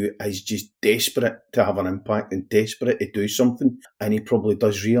somebody who is just desperate to have an impact and desperate to do something, and he probably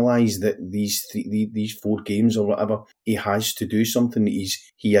does realise that these 4 games or whatever, he has to do something.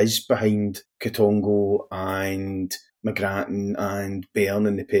 He is behind Kutongo and McGrattan and Byrne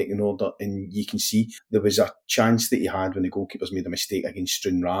in the pecking order, and you can see there was a chance that he had when the goalkeepers made a mistake against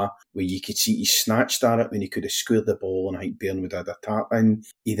Stranraer, where you could see he snatched at it when he could have squared the ball, and I think Byrne would have had a tap in.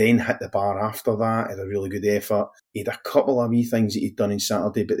 He then hit the bar after that, had a really good effort. He had a couple of wee things that he'd done on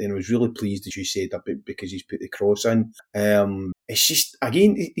Saturday, but then I was really pleased, as you said, because he's put the cross in. It's just,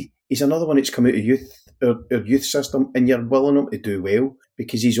 again, he's another one that's come out of our youth system, and you're willing him to do well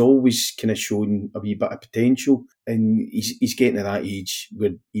because he's always kind of shown a wee bit of potential, and he's getting to that age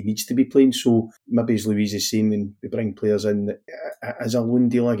where he needs to be playing. So maybe, as Louise is saying, when we bring players in as a loan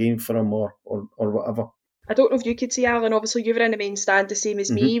deal again for him or whatever. I don't know if you could see, Alan, obviously you were in the main stand the same as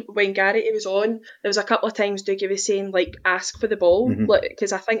me. When Garrity was on, there was a couple of times Dougie was saying, like, ask for the ball,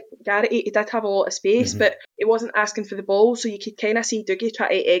 because I think Garrity, he did have a lot of space, but he wasn't asking for the ball, so you could kind of see Dougie try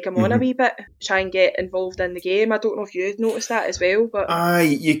to egg him on a wee bit, try and get involved in the game. I don't know if you'd noticed that as well, but...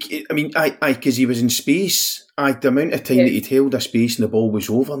 because he was in space. The amount of time that he'd held a space and the ball was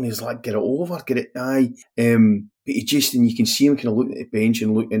over, and he's like, get it over, get it, but he just, and you can see him kind of looking at the bench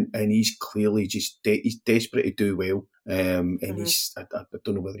and looking, and he's clearly just, he's desperate to do well. And he's, I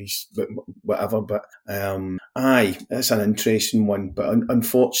don't know whether he's whatever, but that's an interesting one. But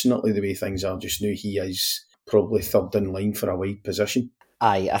unfortunately, the way things are just now, he is probably third in line for a wide position.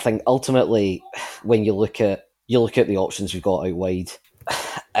 I think ultimately, when you look at the options we've got out wide,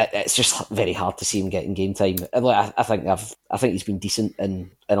 it's just very hard to see him getting game time. And I think he's been decent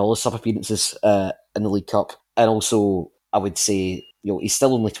in all his sub appearances in the League Cup, and also I would say he's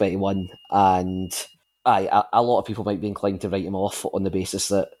still only 21, and a lot of people might be inclined to write him off on the basis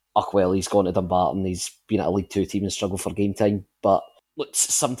that he's gone to Dumbarton, he's been at a League Two team and struggled for game time. But look,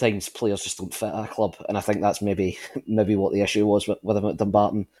 sometimes players just don't fit at a club, and I think that's maybe what the issue was with him at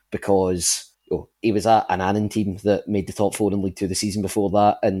Dumbarton, because he was at an Annan team that made the top four in League Two the season before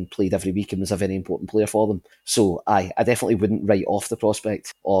that and played every week and was a very important player for them. So I definitely wouldn't write off the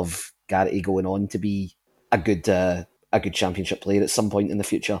prospect of Garrity going on to be a good championship player at some point in the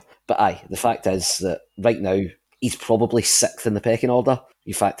future. But the fact is that right now he's probably sixth in the pecking order.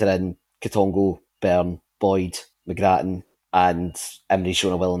 You factor in Katongo, Byrne, Boyd, McGrattan, and Emery's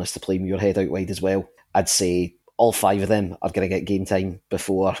shown a willingness to play Muirhead out wide as well. I'd say all five of them are going to get game time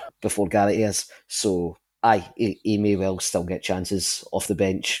before Garrity is. So he may well still get chances off the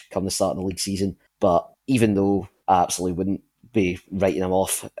bench come the start of the league season. But even though I absolutely wouldn't be writing him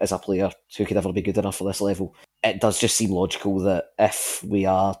off as a player who could ever be good enough for this level, it does just seem logical that if we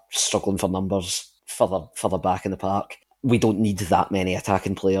are struggling for numbers further back in the park, we don't need that many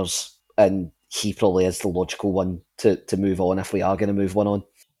attacking players, and he probably is the logical one to move on if we are going to move one on.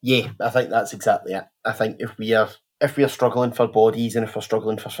 Yeah, I think that's exactly it. I think if we are struggling for bodies and if we're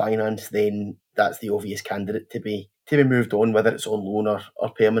struggling for finance, then that's the obvious candidate to be moved on, whether it's on loan or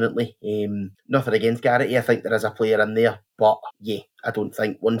permanently. Nothing against Garrity, I think there is a player in there, but yeah, I don't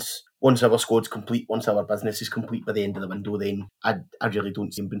think once our squad's complete, once our business is complete by the end of the window, then I really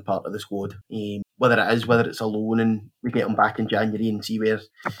don't see him being part of the squad. Whether it's a loan and we get him back in January and see where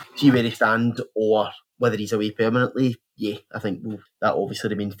he stands, or whether he's away permanently, yeah, I think that obviously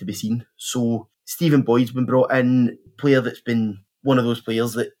remains to be seen. So Stephen Boyd's been brought in, player that's been one of those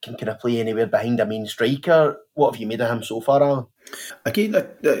players that can kind of play anywhere behind a main striker. What have you made of him so far, Alan? Again,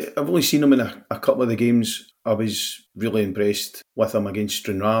 I've only seen him in a couple of the games. I was really impressed with him against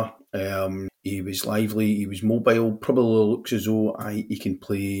Stranraer. He was lively, he was mobile, probably looks as though he can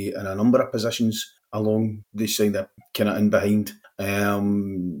play in a number of positions along this side, of kind of in behind.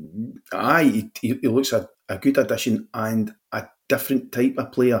 He looks a good addition and a different type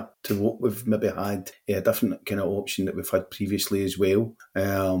of player to what we've maybe had, a different kind of option that we've had previously as well.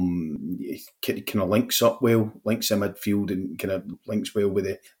 He kind of links up well, links in midfield and kind of links well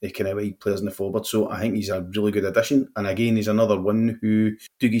with the kind of wide players in the forward. So I think he's a really good addition. And again, he's another one who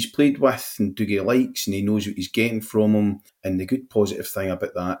Dougie's played with and Dougie likes, and he knows what he's getting from him. And the good positive thing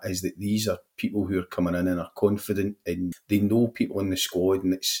about that is that these are people who are coming in and are confident and they know people in the squad,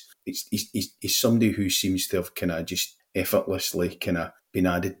 and he's somebody who seems to have kind of just effortlessly kind of been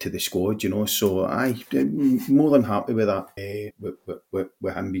added to the squad, so I'm more than happy with that,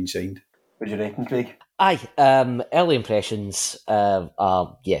 with him being signed. What do you reckon, Craig? Early impressions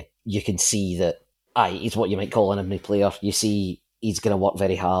are, you can see that he's what you might call an Emery player. You see he's going to work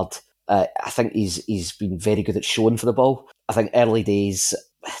very hard. I think he's been very good at showing for the ball. I think early days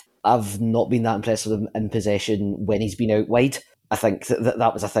I've not been that impressed with him in possession when he's been out wide. I think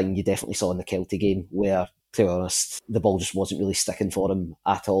that was a thing you definitely saw in the Kelty game, where, to be honest, the ball just wasn't really sticking for him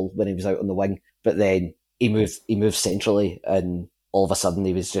at all when he was out on the wing. But then he moved centrally, and all of a sudden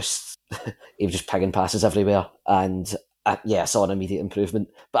he was just pigging passes everywhere. And I saw an immediate improvement.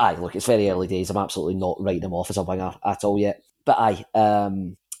 But aye, look, it's very early days. I'm absolutely not writing him off as a winger at all yet. But aye, I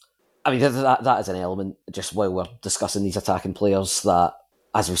mean, that is an element, just while we're discussing these attacking players, that,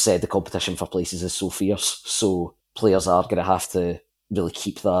 as we said, the competition for places is so fierce. So players are going to have to really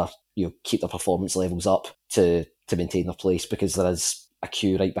keep their performance levels up to maintain their place, because there is a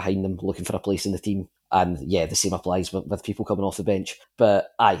queue right behind them looking for a place in the team. And yeah, the same applies with people coming off the bench.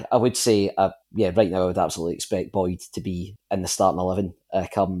 But aye, I would say, right now I would absolutely expect Boyd to be in the starting 11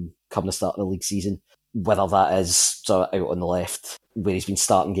 come the start of the league season. Whether that is sort of out on the left, where he's been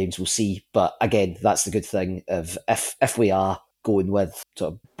starting games, we'll see. But again, that's the good thing of if we are going with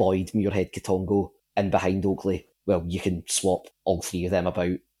sort of Boyd, Muirhead, Katongo in behind Oakley, well, you can swap all three of them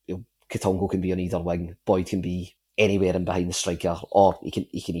about. Katongo can be on either wing, Boyd can be anywhere in behind the striker, or he can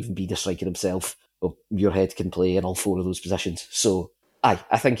even be the striker himself. Well, Muirhead can play in all four of those positions. So, I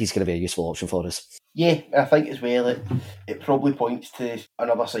think he's going to be a useful option for us. Yeah, I think as well it probably points to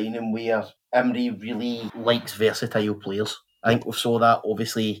another signing where Emery really likes versatile players. I think we saw that,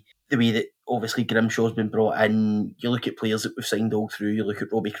 obviously, the way that obviously Grimshaw's been brought in. You look at players that we've signed all through, you look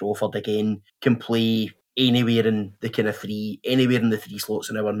at Robbie Crawford again, can play anywhere in the kind of anywhere in the three slots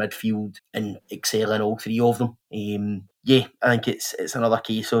in our midfield and excel in all three of them. Yeah, I think it's another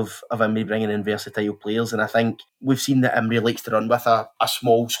case of Emery bringing in versatile players, and I think we've seen that Emery likes to run with a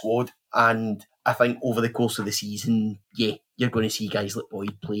small squad, and I think over the course of the season, yeah, you're going to see guys like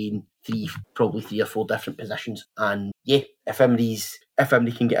Boyd playing probably three or four different positions, and yeah, if Emery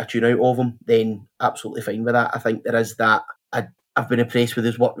can get a tune out of him, then absolutely fine with that. I think there is that. I've been impressed with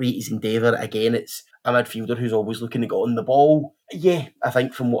his work rate, his endeavour. Again, it's a midfielder who's always looking to get on the ball. Yeah, I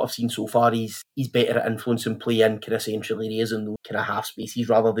think from what I've seen so far, he's better at influencing play in kind of central areas and those kind of half spaces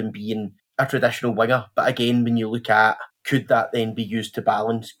rather than being a traditional winger. But again, when you look at, could that then be used to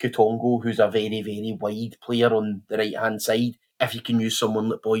balance Katongo, who's a very, very wide player on the right-hand side? If you can use someone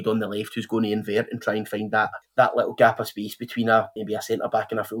like Boyd on the left who's going to invert and try and find that little gap of space between maybe a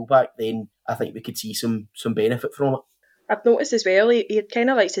centre-back and a full-back, then I think we could see some benefit from it. I've noticed as well, he kind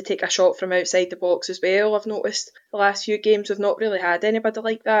of likes to take a shot from outside the box as well. I've noticed the last few games we've not really had anybody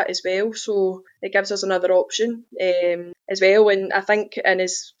like that as well, so it gives us another option as well. And I think in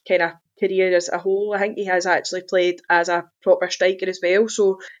his kind of career as a whole, I think he has actually played as a proper striker as well,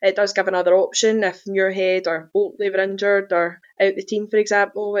 so it does give another option if Muirhead or Oakley were injured or out the team, for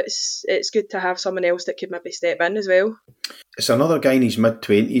example. It's good to have someone else that could maybe step in as well. It's another guy in his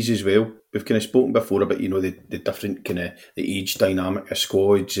mid-20s as well. We've kind of spoken before about, the different kind of the age dynamic of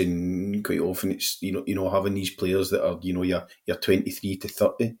squads, and quite often it's having these players that are you're 23 to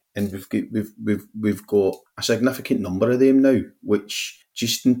 30, and we've got a significant number of them now, which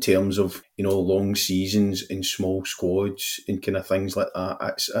just in terms of long seasons in small squads and kind of things like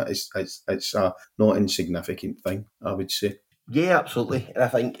that, it's a not insignificant thing, I would say. Yeah, absolutely. And I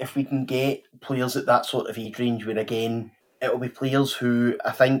think if we can get players at that sort of age range, where again, it'll be players who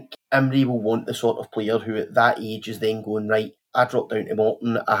I think Emery will want the sort of player who at that age is then going, right, I drop down to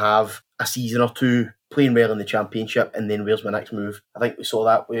Morton, I have a season or two playing well in the Championship, and then where's my next move? I think we saw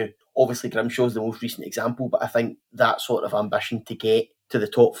that with, obviously Grimshaw's the most recent example, but I think that sort of ambition to get to the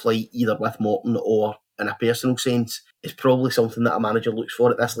top flight, either with Morton or in a personal sense, is probably something that a manager looks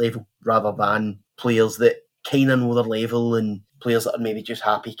for at this level, rather than players that kind of know their level and players that are maybe just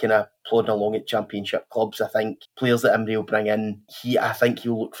happy kind of plodding along at Championship clubs. I think players that Emery will bring in, I think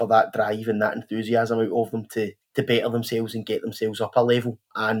he'll look for that drive and that enthusiasm out of them to better themselves and get themselves up a level.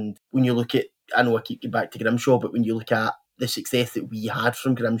 And when you look at, I know I keep getting back to Grimshaw, but when you look at the success that we had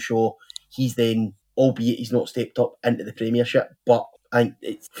from Grimshaw, he's then, albeit he's not stepped up into the Premiership, but I think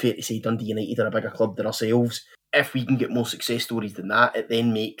it's fair to say Dundee United are a bigger club than ourselves. If we can get more success stories than that, it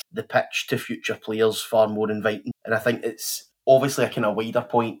then makes the pitch to future players far more inviting. And I think it's obviously a kind of wider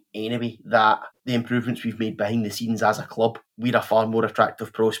point anyway, that the improvements we've made behind the scenes as a club, we're a far more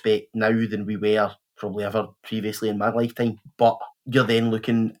attractive prospect now than we were probably ever previously in my lifetime. But you're then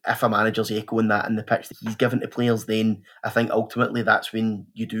looking, if a manager's echoing that in the pitch that he's given to players, then I think ultimately that's when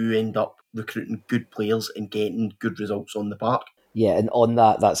you do end up recruiting good players and getting good results on the park. Yeah, and on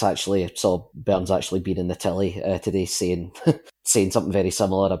that's actually, so Burns actually been in the telly today saying something very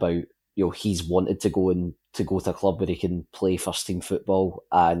similar about, he's wanted to go to a club where he can play first team football,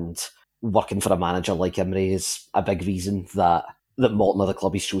 and working for a manager like Emery is a big reason that Morton are the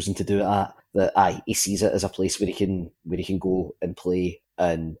club he's chosen to do it at. That he sees it as a place where he can go and play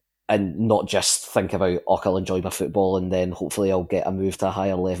and not just think about, I'll enjoy my football and then hopefully I'll get a move to a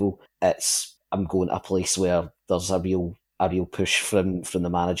higher level. It's, I'm going to a place where there's a real push from the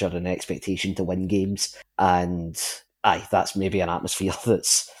manager and expectation to win games, and that's maybe an atmosphere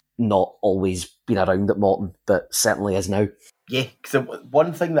that's not always been around at Morton, but certainly is now. Yeah, because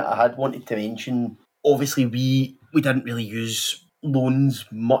one thing that I had wanted to mention, obviously we didn't really use loans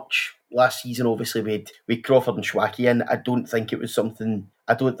much last season. Obviously we had Crawford and Schwacky in. I don't think we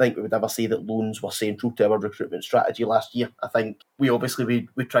would ever say that loans were central to our recruitment strategy last year. I think we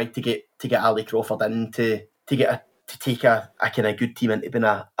tried to get Ali Crawford in to take a kind of good team into being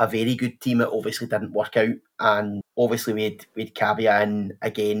a very good team. It obviously didn't work out, and obviously we had Cavia in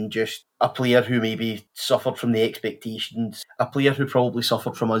again, just a player who maybe suffered from the expectations, a player who probably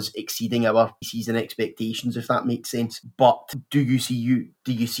suffered from us exceeding our season expectations, if that makes sense. But do you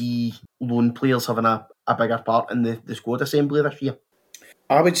see loan players having a bigger part in the squad assembly this year?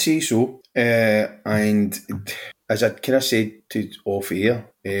 I would say so. And as I kind of said to off air,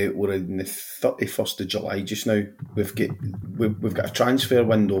 we're in the 31st of July just now. We've got a transfer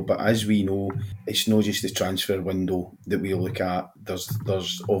window, but as we know, it's not just the transfer window that we look at. There's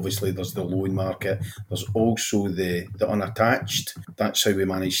the loan market. There's also the unattached. That's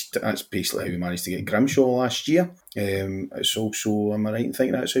basically how we managed to get Grimshaw last year. It's also, am I right in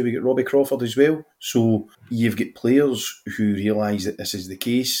thinking that's how we get Robbie Crawford as well? So you've got players who realise that this is the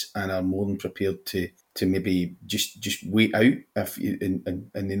case and are more than prepared to maybe just wait out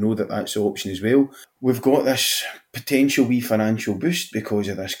and they know that that's the option as well. We've got this potential wee financial boost because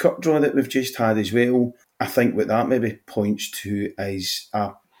of this cup draw that we've just had as well. I think what that maybe points to is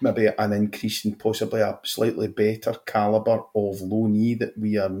maybe an increase in possibly a slightly better calibre of loanee that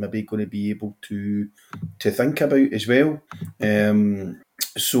we are maybe going to be able to think about as well.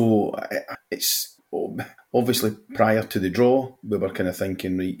 So it's obviously prior to the draw, we were kind of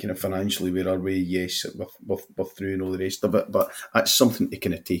thinking, right, kind of financially, where are we? Yes, we're through and all the rest of it, but that's something to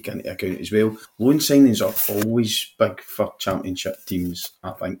kind of take into account as well. Loan signings are always big for championship teams,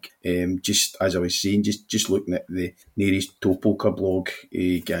 I think. Just as I was saying, just looking at the nearest Topolka blog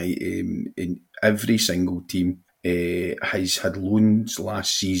guy, in every single team has had loans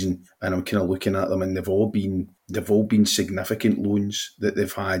last season, and I'm kind of looking at them, and they've all been significant loans that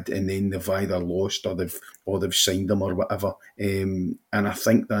they've had, and then they've either lost or they've signed them or whatever. And I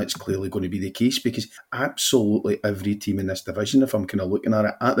think that's clearly going to be the case, because absolutely every team in this division, if I'm kind of looking at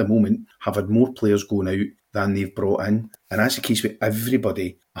it at the moment, have had more players going out than they've brought in, and that's the case with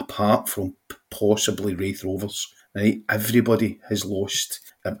everybody apart from possibly Wraith Rovers. Right, everybody has lost.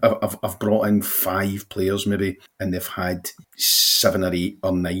 I've brought in 5 players maybe, and they've had 7 or 8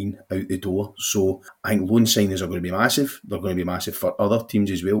 or 9 out the door. So I think loan signings are going to be massive. They're going to be massive for other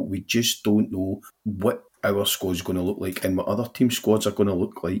teams as well. We just don't know what our squad's going to look like and what other team squads are going to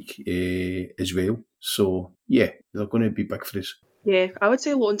look like as well. So yeah, they're going to be big for us. Yeah, I would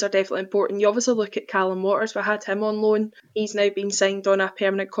say loans are definitely important. You obviously look at Callum Waters. We had him on loan. He's now been signed on a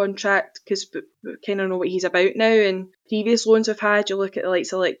permanent contract because we kind of know what he's about now. And previous loans we've had, you look at the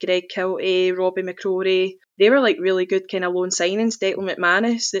likes of like Greg Kilty, Robbie McCrory. They were like really good kind of loan signings. Declan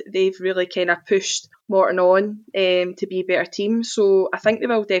McManus, that they've really kind of pushed Morton on to be a better team. So I think they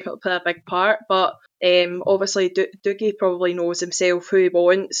will definitely play a big part. But obviously Dougie probably knows himself who he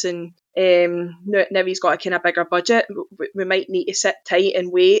wants, and now he's got a kind of bigger budget. We might need to sit tight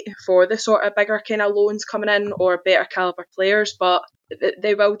and wait for the sort of bigger kind of loans coming in or better calibre players, but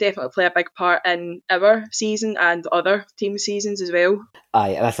they will definitely play a big part in our season and other team seasons as well. Aye,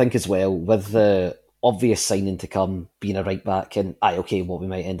 and I think as well, with the obvious signing to come being a right back, and what we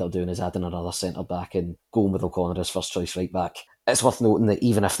might end up doing is adding another centre back and going with O'Connor as first choice right back. It's worth noting that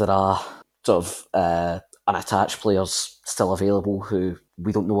even if there are sort of unattached players still available who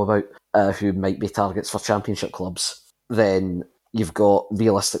we don't know about, who might be targets for championship clubs, then you've got,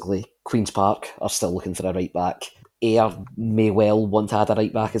 realistically, Queen's Park are still looking for a right back. Ayr may well want to add a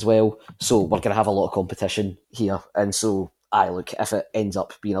right back as well, so we're going to have a lot of competition here. And so, look, if it ends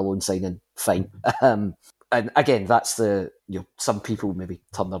up being a loan signing, fine. And again, that's some people maybe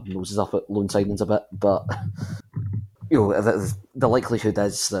turn their noses up at loan signings a bit, but the likelihood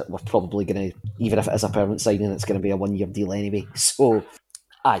is that we're probably going to, even if it is a permanent signing, it's going to be a 1-year deal anyway. So,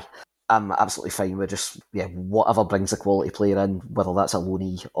 I'm absolutely fine with just, whatever brings a quality player in, whether that's a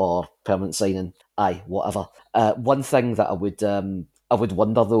loanee or permanent signing, whatever. One thing that I would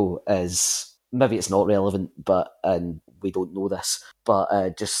wonder though is, maybe it's not relevant, and we don't know this,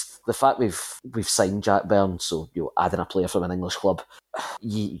 but just the fact we've signed Jack Byrne, so adding a player from an English club,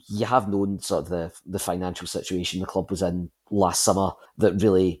 you have known sort of the financial situation the club was in last summer, that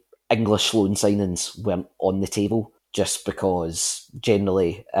really English loan signings weren't on the table. Just because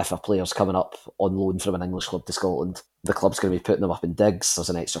generally, if a player's coming up on loan from an English club to Scotland, the club's going to be putting them up in digs. There's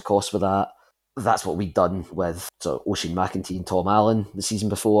an extra cost with that. That's what we'd done with sort of Oisin McEntee and Tom Allen the season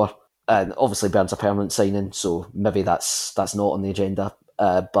before. And obviously, Byrne's a permanent signing, so maybe that's not on the agenda.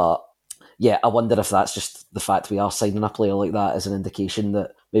 But yeah, I wonder if that's just the fact we are signing a player like that as an indication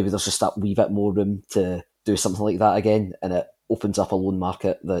that maybe there's just that wee bit more room to do something like that again, and it opens up a loan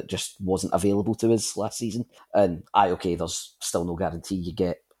market that just wasn't available to us last season. And there's still no guarantee you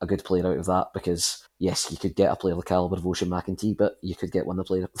get a good player out of that, because yes, you could get a player the calibre of Ocean McEntee, but you could get one the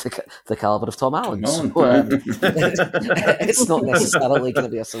player the calibre of Tom Allen. So, it's not necessarily going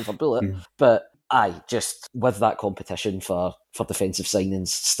to be a silver bullet, but just with that competition for defensive signings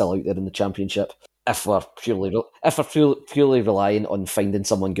still out there in the Championship, if we're purely relying on finding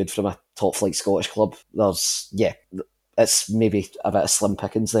someone good from a top flight Scottish club, it's maybe a bit of slim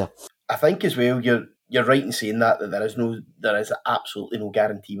pickings there. I think as well, you're right in saying that there is absolutely no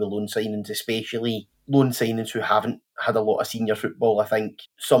guarantee with loan signings, especially loan signings who haven't had a lot of senior football. I think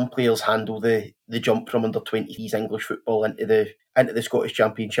some players handle the jump from under 23s English football into the Scottish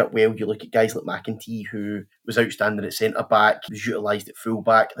Championship well. You look at guys like McEntee, who was outstanding at centre back, he was utilised at full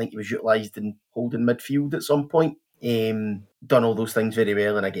back. I think he was utilised in holding midfield at some point. Done all those things very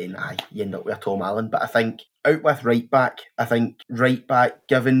well, and again, you end up with a Tom Allen. But I think out with right back,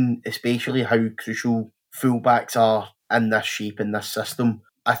 given especially how crucial fullbacks are in this shape, in this system,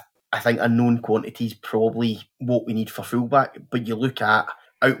 I think a known quantity is probably what we need for fullback. But you look at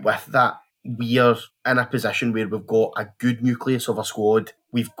out with that, we are in a position where we've got a good nucleus of a squad.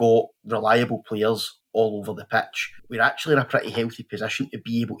 We've got reliable players all over the pitch. We're actually in a pretty healthy position to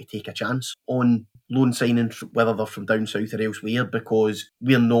be able to take a chance on loan signings, whether they're from down south or elsewhere, because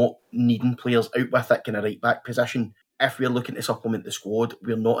we're not needing players out with that kind of right back position. If we're looking to supplement the squad,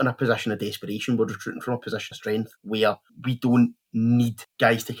 we're not in a position of desperation. We're recruiting from a position of strength where we don't need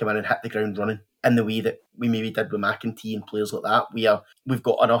guys to come in and hit the ground running in the way that we maybe did with McEntee and players like that. We've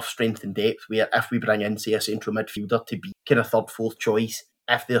got enough strength and depth where if we bring in, say, a central midfielder to be kind of third, fourth choice,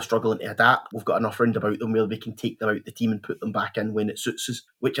 if they're struggling to adapt, we've got enough round about them where we can take them out the team and put them back in when it suits us,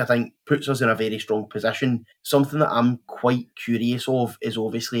 which I think puts us in a very strong position. Something that I'm quite curious of is,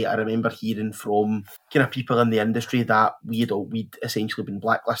 obviously, I remember hearing from kind of people in the industry that we'd essentially been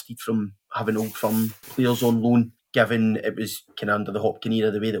blacklisted from having Old Firm players on loan, given it was kind of under the Hopkin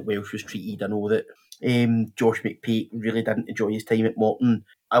era, the way that Welsh was treated. I know that Josh McPake really didn't enjoy his time at Morton.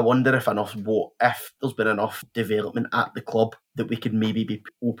 I wonder if there's been enough development at the club that we could maybe be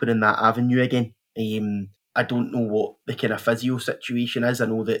opening that avenue again. I don't know what the kind of physio situation is. I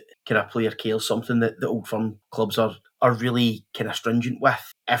know that kind of player care is something that the Old Firm clubs are really kind of stringent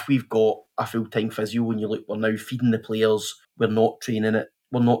with. If we've got a full-time physio, and you look, we're now feeding the players, we're not training on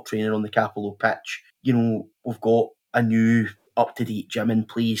the Capello pitch. You know, we've got a new up-to-date gym in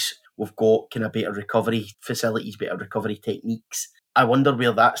place. We've got kind of better recovery facilities, better recovery techniques. I wonder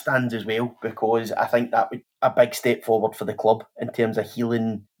where that stands as well, because I think that would be a big step forward for the club in terms of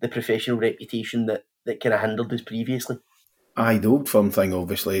healing the professional reputation that kind of hindered us previously. Aye, the Old Firm thing,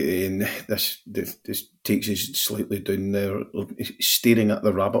 obviously, and this takes us slightly down there, staring at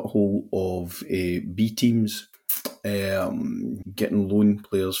the rabbit hole of B teams, getting loan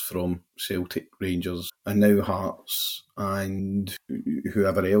players from Celtic, Rangers, and now Hearts, and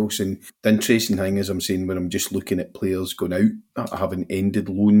whoever else. And the interesting thing is, I'm saying, when I'm just looking at players going out, having ended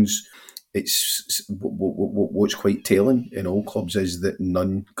loans, it's what's quite telling in all clubs is that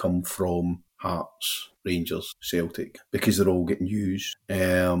none come from Hearts, Rangers, Celtic, because they're all getting used.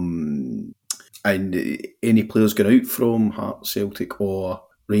 And any players going out from Hearts, Celtic or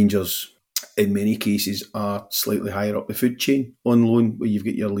Rangers, in many cases, are slightly higher up the food chain on loan, where you've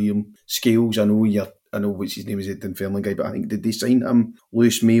got your Liam Scales. I know what's his name is, a Dunfermline guy, but I think, did they sign him?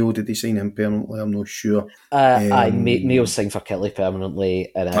 Lewis Mayo, did they sign him permanently? I'm not sure. Mayo signed for Kelly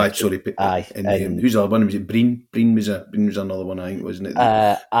permanently. And, and who's the other one? Was it Breen? Breen was another one, I think, wasn't it?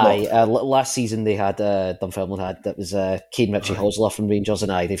 Last season they had, Dunfermline had, that was Kane Ritchie Hosler from Rangers,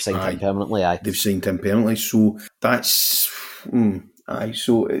 and they've signed him permanently. They've signed him permanently, so that's...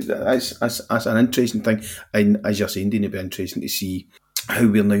 So that's an interesting thing, and as you're saying, Dean, it'd be interesting to see how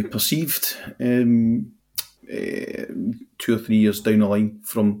we're now perceived 2 or 3 years down the line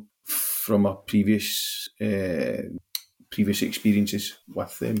from our previous experiences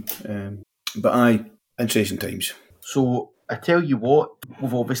with them. But interesting times. So I tell you what,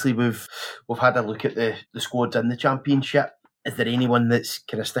 we've had a look at the squads in the Championship. Is there anyone that's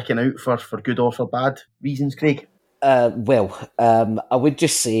kind of sticking out for good or for bad reasons, Craig? I would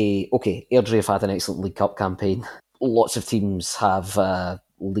just say, okay, Airdrie have had an excellent League Cup campaign. Lots of teams have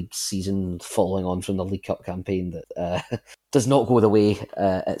league season following on from the League Cup campaign that does not go the way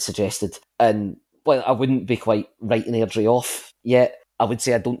it suggested. And while I wouldn't be quite writing Airdrie off yet, I would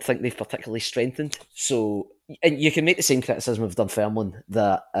say I don't think they've particularly strengthened. So and you can make the same criticism of Dunfermline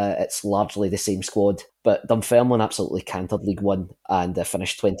that it's largely the same squad, but Dunfermline absolutely cantered League One and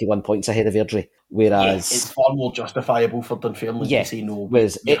finished 21 points ahead of Airdrie. Whereas it's far more justifiable for Dunfermline to say no.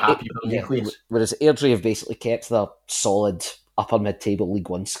 Whereas you're happy for the nucleus. Whereas Airdrie have basically kept their solid upper mid-table League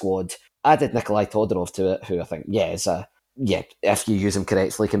One squad. Added Nikolai Todorov to it, who I think if you use him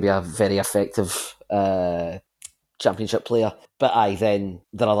correctly, can be a very effective Championship player. But then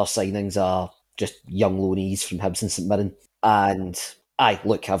their other signings are just young loanees from Hibs and St Mirren. And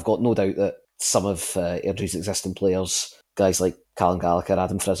look, I've got no doubt that some of Airdrie's existing players, guys like Callum Gallagher,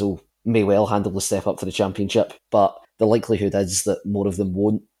 Adam Frizzell, may well handle the step up to the Championship, but the likelihood is that more of them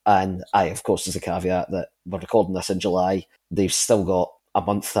won't. And of course, there's a caveat that we're recording this in July. They've still got a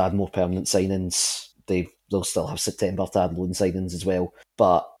month to add more permanent signings. They'll still have September to add loan signings as well.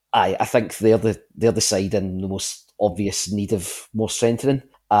 But I think they're the side in the most obvious need of more strengthening.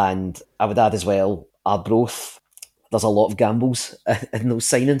 And I would add as well, Arbroath, there's a lot of gambles in those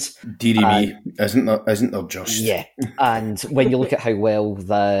signings. Deary me, isn't there just? Yeah, and when you look at how well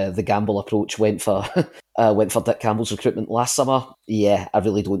the gamble approach went for Dick Campbell's recruitment last summer, I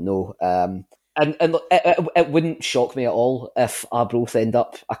really don't know. And it wouldn't shock me at all if Arbroath end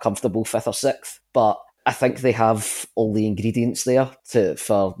up a comfortable 5th or 6th, but I think they have all the ingredients there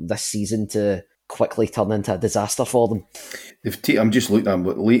for this season to quickly turn into a disaster for them. I'm just looking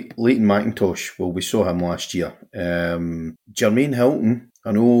at Leighton McIntosh. Well, we saw him last year. Jermaine Hilton,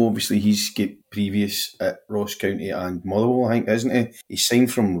 I know obviously he's got previous at Ross County and Motherwell, I think, isn't he? He's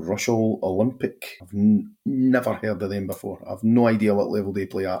signed from Russell Olympic. I've never heard of them before. I've no idea what level they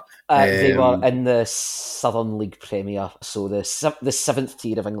play at. They were in the Southern League Premier, so the 7th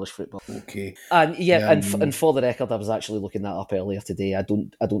tier of English football. Okay. And and for the record, I was actually looking that up earlier today. I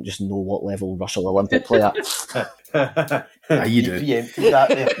don't just know what level Russell Olympic play at. You do.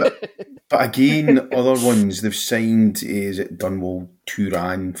 But again, other ones they've signed is it Dunwall,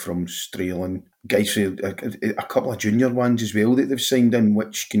 Turan from Strelin. Guys, a couple of junior ones as well that they've signed in,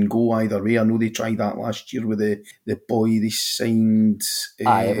 which can go either way. I know they tried that last year with the boy they signed.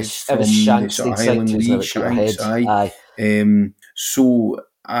 It was Shanks. The Highland League, Shanks.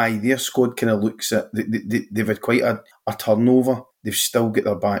 Their squad kind of looks at they've had quite a turnover. They've still got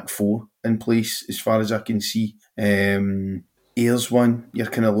their back four in place as far as I can see. Ayers one, you're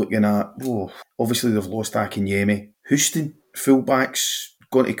kind of looking at. Obviously they've lost Akinyemi. Houston fullbacks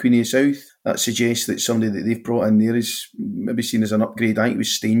gone to Queen of the South. That suggests that somebody that they've brought in there is maybe seen as an upgrade. I think it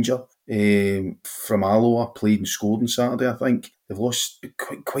was Stanger from Alloa, played and scored on Saturday, I think. They've lost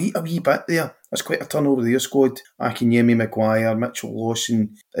quite a wee bit there. That's quite a turnover of their squad. Akinyemi, Maguire, Mitchell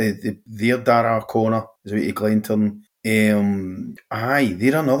Lawson, their Dara O'Connor is away to Glentown. They're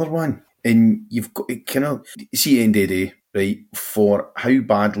another one. And you've got kind of see end of the day, right, for how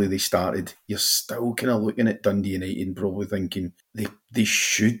badly they started, you're still kind of looking at Dundee United and probably thinking they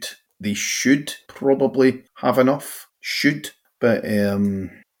should probably have enough. But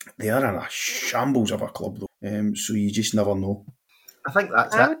they are in a shambles of a club though. So you just never know. I think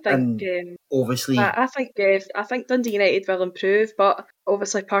that's I would think, obviously, I think Dundee United will improve, but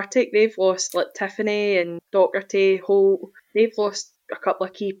obviously Partick, they've lost like Tiffany and Docherty, Holt. They've lost a couple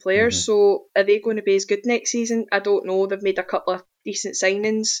of key players. So are they going to be as good next season? I don't know. They've made a couple of decent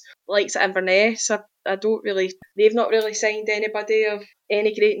signings, like at Inverness. They've not really signed anybody of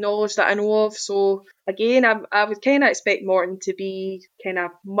any great knowledge that I know of. So again, I would kind of expect Morton to be kind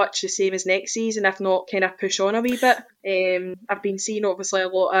of much the same as next season, if not kind of push on a wee bit. I've been seeing obviously a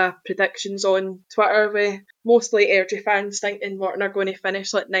lot of predictions on Twitter with mostly Airdrie fans thinking Morton are going to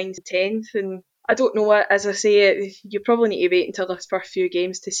finish like 9th to 10th, and I don't know what, as I say, you probably need to wait until this first few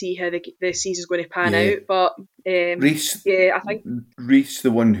games to see how the season's going to pan out. But Reece, I think Reece,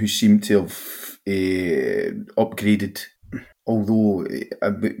 the one who seemed to have upgraded, although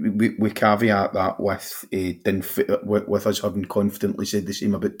we caveat that with us having confidently said the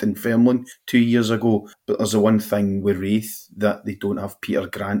same about Dunfermline 2 years ago. But there's the one thing with Wraith that they don't have Peter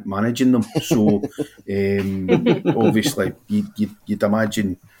Grant managing them. So obviously you'd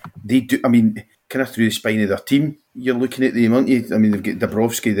imagine they do. I mean, kind of through the spine of their team, you're looking at them, aren't you? I mean, they've got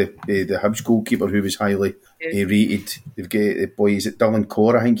Dabrowski, the Hibs goalkeeper, who was highly rated. They've got the boy, is it Dylan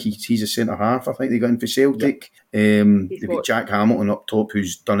Core? I think he's a centre half. I think they got in for Celtic. They've got Jack Hamilton up top,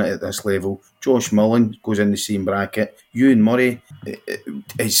 who's done it at this level. Josh Mullen goes in the same bracket. Ewan Murray's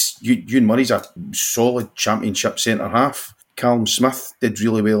a solid Championship centre half. Callum Smith did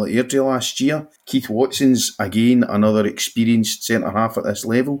really well at Airdrie last year. Keith Watson's, again, another experienced centre-half at this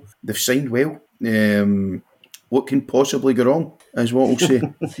level. They've signed well. What can possibly go wrong, is what we'll say.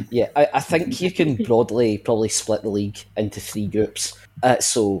 I think you can broadly probably split the league into 3 groups.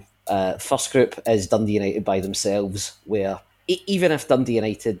 So First group is Dundee United by themselves, where even if Dundee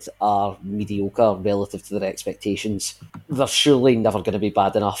United are mediocre relative to their expectations, they're surely never going to be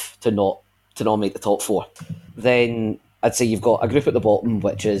bad enough to not make the top four. Then I'd say you've got a group at the bottom,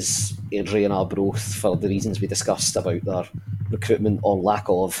 which is Adrian Arbroath, for the reasons we discussed about their recruitment or lack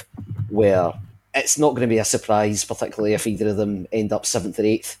of, where it's not going to be a surprise, particularly if either of them end up 7th or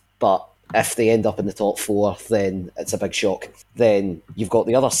 8th, but if they end up in the top four, then it's a big shock. Then you've got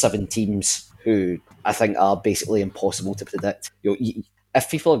the other 7 teams who I think are basically impossible to predict. If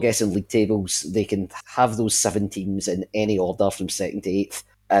people are guessing league tables, they can have those 7 teams in any order from 2nd to 8th,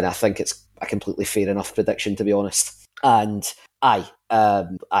 and I think it's a completely fair enough prediction, to be honest. And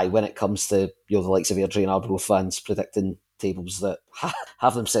when it comes to the likes of Adrian Arbroath fans predicting tables that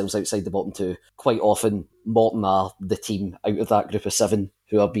have themselves outside the bottom 2, quite often Morton are the team out of that group of 7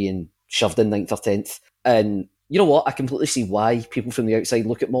 who are being shoved in 9th or 10th. And you know what? I completely see why people from the outside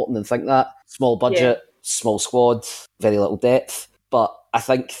look at Morton and think that. Small budget, small squad, very little depth. But I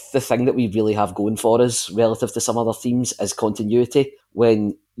think the thing that we really have going for us relative to some other teams is continuity.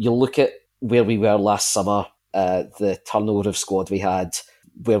 When you look at where we were last summer, the turnover of squad we had,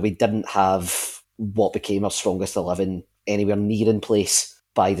 where we didn't have what became our strongest 11 anywhere near in place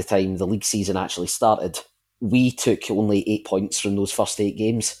by the time the league season actually started, we took only 8 points from those first 8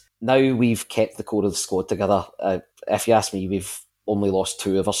 games. Now we've kept the core of the squad together. If you ask me, we've only lost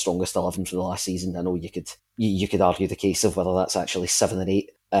 2 of our strongest 11 from the last season. I know you could argue the case of whether that's actually 7 or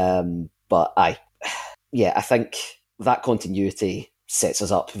 8. But I think that continuity sets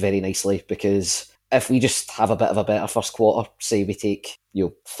us up very nicely, because if we just have a bit of a better first quarter, say we take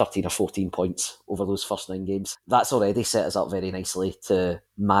 13 or 14 points over those first 9 games, that's already set us up very nicely to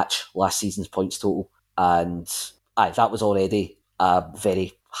match last season's points total. And that was already a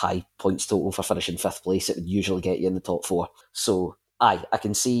very high points total for finishing 5th place. It would usually get you in the top 4. So I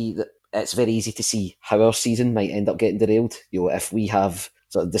can see that it's very easy to see how our season might end up getting derailed. If we have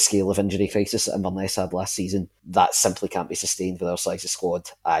sort of the scale of injury crisis that Inverness had last season, that simply can't be sustained with our size of squad.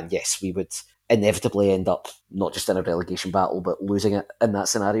 And yes, we would inevitably end up not just in a relegation battle, but losing it in that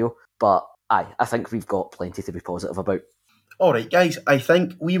scenario. But I think we've got plenty to be positive about. All right, guys, I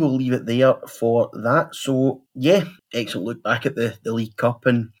think we will leave it there for that. So, excellent look back at the League Cup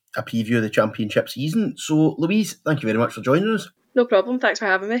and a preview of the Championship season. So, Louise, thank you very much for joining us. No problem, thanks for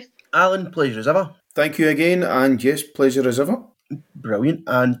having me. Alan, pleasure as ever. Thank you again, and yes, pleasure as ever. Brilliant.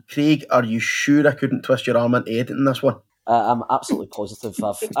 And Craig, are you sure I couldn't twist your arm into editing this one? I'm absolutely positive.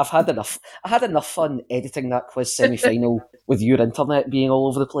 I've had enough. I had enough fun editing that quiz semi-final with your internet being all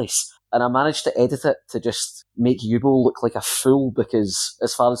over the place, and I managed to edit it to just make Yubo look like a fool, because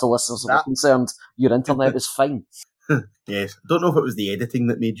as far as the listeners were concerned, your internet was fine. Yes, I don't know if it was the editing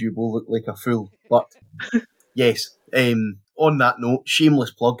that made Yubo look like a fool, but yes. On that note,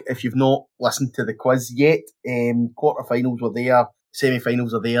 shameless plug, if you've not listened to the quiz yet, quarterfinals were there,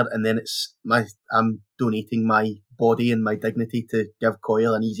 semi-finals are there, and then I'm donating my body and my dignity to give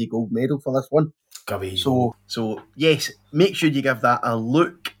Coyle an easy gold medal for this one. So yes, make sure you give that a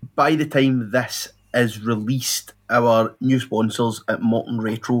look. By the time this is released, our new sponsors at Morton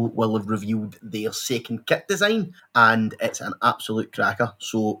Retro will have revealed their second kit design, and it's an absolute cracker.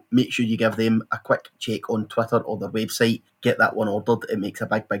 So make sure you give them a quick check on Twitter or their website. Get that one ordered. It makes a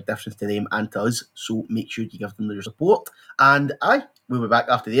big difference to them and to us. So make sure you give them their support. And we'll be back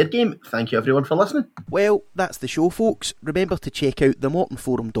after their game. Thank you everyone for listening. Well, that's the show, folks. Remember to check out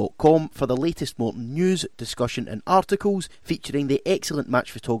themortonforum.com for the latest Morton news, discussion and articles featuring the excellent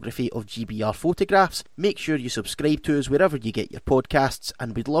match photography of GBR photographs. Make sure you subscribe to us wherever you get your podcasts,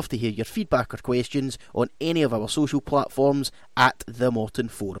 and we'd love to hear your feedback or questions on any of our social platforms at The Morton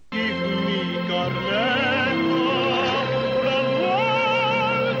Forum.